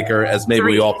difference maker as maybe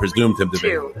we all presumed him to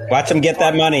be? Watch him get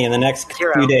that money in the next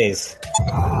few days.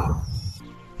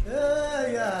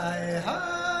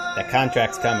 That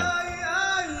contract's coming.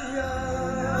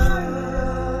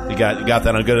 You got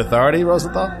that on good authority,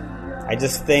 Rosenthal? I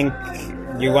just think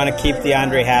you want to keep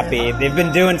DeAndre happy. They've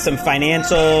been doing some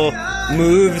financial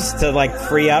moves to like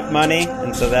free up money,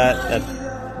 and so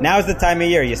that now's the time of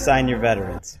year you sign your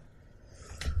veterans.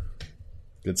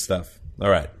 Good stuff. All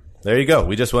right. There you go.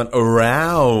 We just went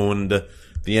around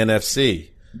the NFC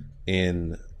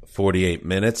in 48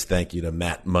 minutes. Thank you to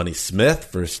Matt Money Smith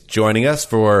for joining us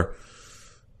for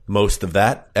most of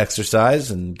that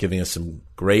exercise and giving us some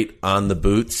great on the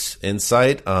boots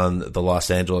insight on the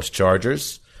Los Angeles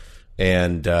Chargers.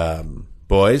 And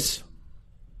boys,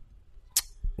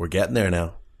 we're getting there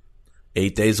now.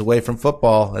 8 days away from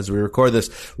football as we record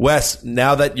this. Wes,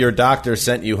 now that your doctor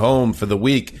sent you home for the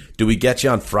week, do we get you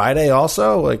on Friday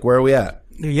also? Like, where are we at?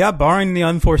 Yeah, barring the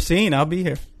unforeseen, I'll be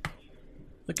here.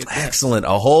 Look at that. Excellent.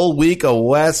 A whole week of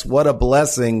Wes. What a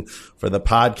blessing for the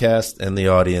podcast and the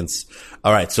audience.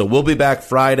 All right, so we'll be back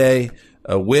Friday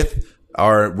with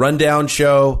our rundown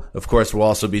show. Of course, we'll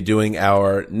also be doing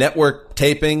our network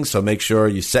taping, so make sure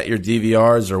you set your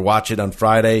DVRs or watch it on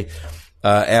Friday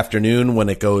afternoon when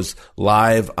it goes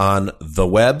live on the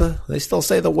web. They still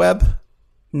say the web?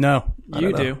 No.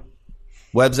 You do.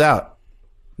 Web's out.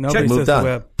 Nobody moved says on. the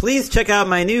web. Please check out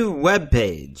my new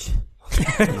webpage.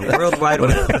 World Wide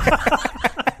Web.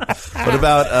 What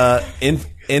about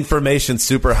information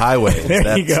superhighway?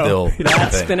 There you go.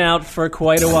 That's been out for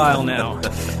quite a while now.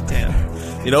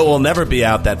 Damn. You know, it will never be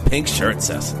out, that pink shirt,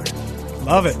 Cecily.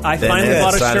 Love it. I finally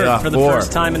bought a shirt for the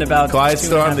first time in about Quiet 2.5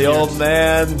 Storm, the years. old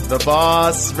man, the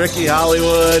boss, Ricky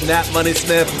Hollywood, Nat Money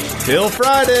Smith. Till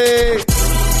Friday.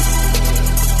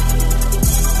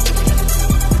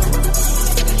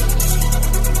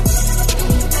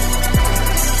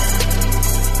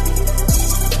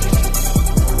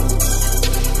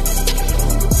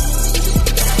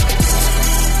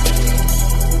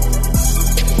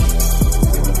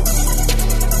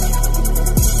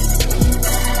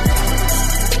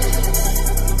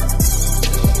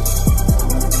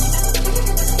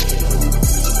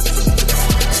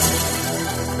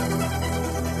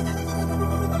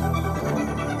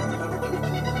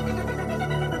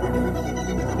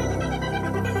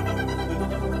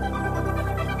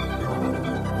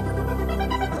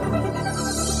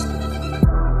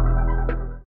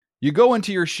 You go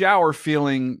into your shower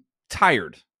feeling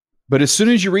tired, but as soon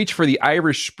as you reach for the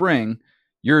Irish Spring,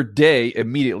 your day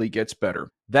immediately gets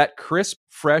better. That crisp,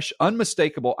 fresh,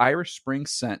 unmistakable Irish Spring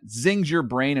scent zings your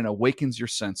brain and awakens your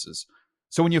senses.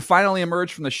 So when you finally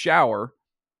emerge from the shower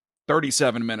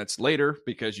 37 minutes later,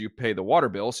 because you pay the water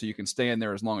bill so you can stay in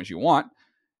there as long as you want,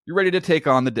 you're ready to take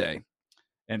on the day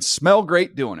and smell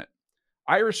great doing it.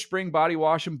 Irish Spring Body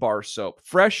Wash and Bar Soap.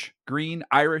 Fresh, green,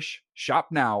 Irish. Shop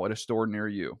now at a store near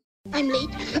you. I'm late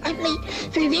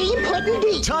for a very important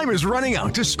date. Time is running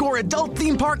out to score adult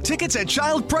theme park tickets at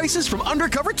child prices from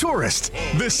Undercover Tourist.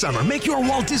 This summer, make your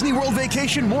Walt Disney World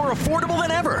vacation more affordable than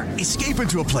ever. Escape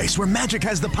into a place where magic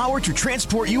has the power to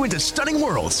transport you into stunning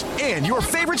worlds and your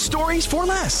favorite stories for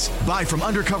less. Buy from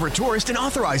Undercover Tourist, an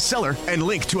authorized seller, and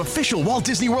link to official Walt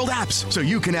Disney World apps so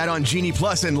you can add on Genie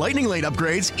Plus and Lightning Lane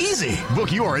upgrades easy.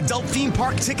 Book your adult theme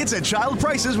park tickets at child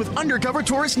prices with Undercover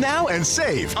Tourist now and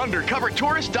save.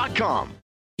 UndercoverTourist.com.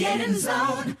 Get in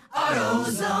zone,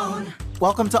 AutoZone.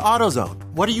 Welcome to AutoZone.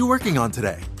 What are you working on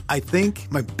today? I think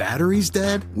my battery's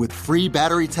dead. With free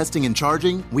battery testing and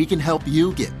charging, we can help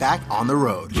you get back on the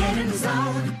road. Get in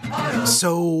zone, AutoZone.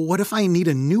 So what if I need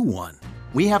a new one?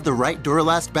 We have the right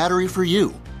Duralast battery for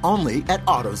you, only at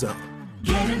AutoZone.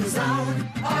 Get in zone,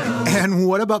 AutoZone. And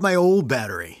what about my old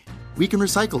battery? We can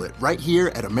recycle it right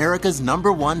here at America's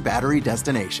 #1 battery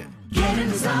destination. Get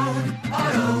in zone,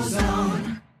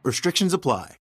 AutoZone. Restrictions apply.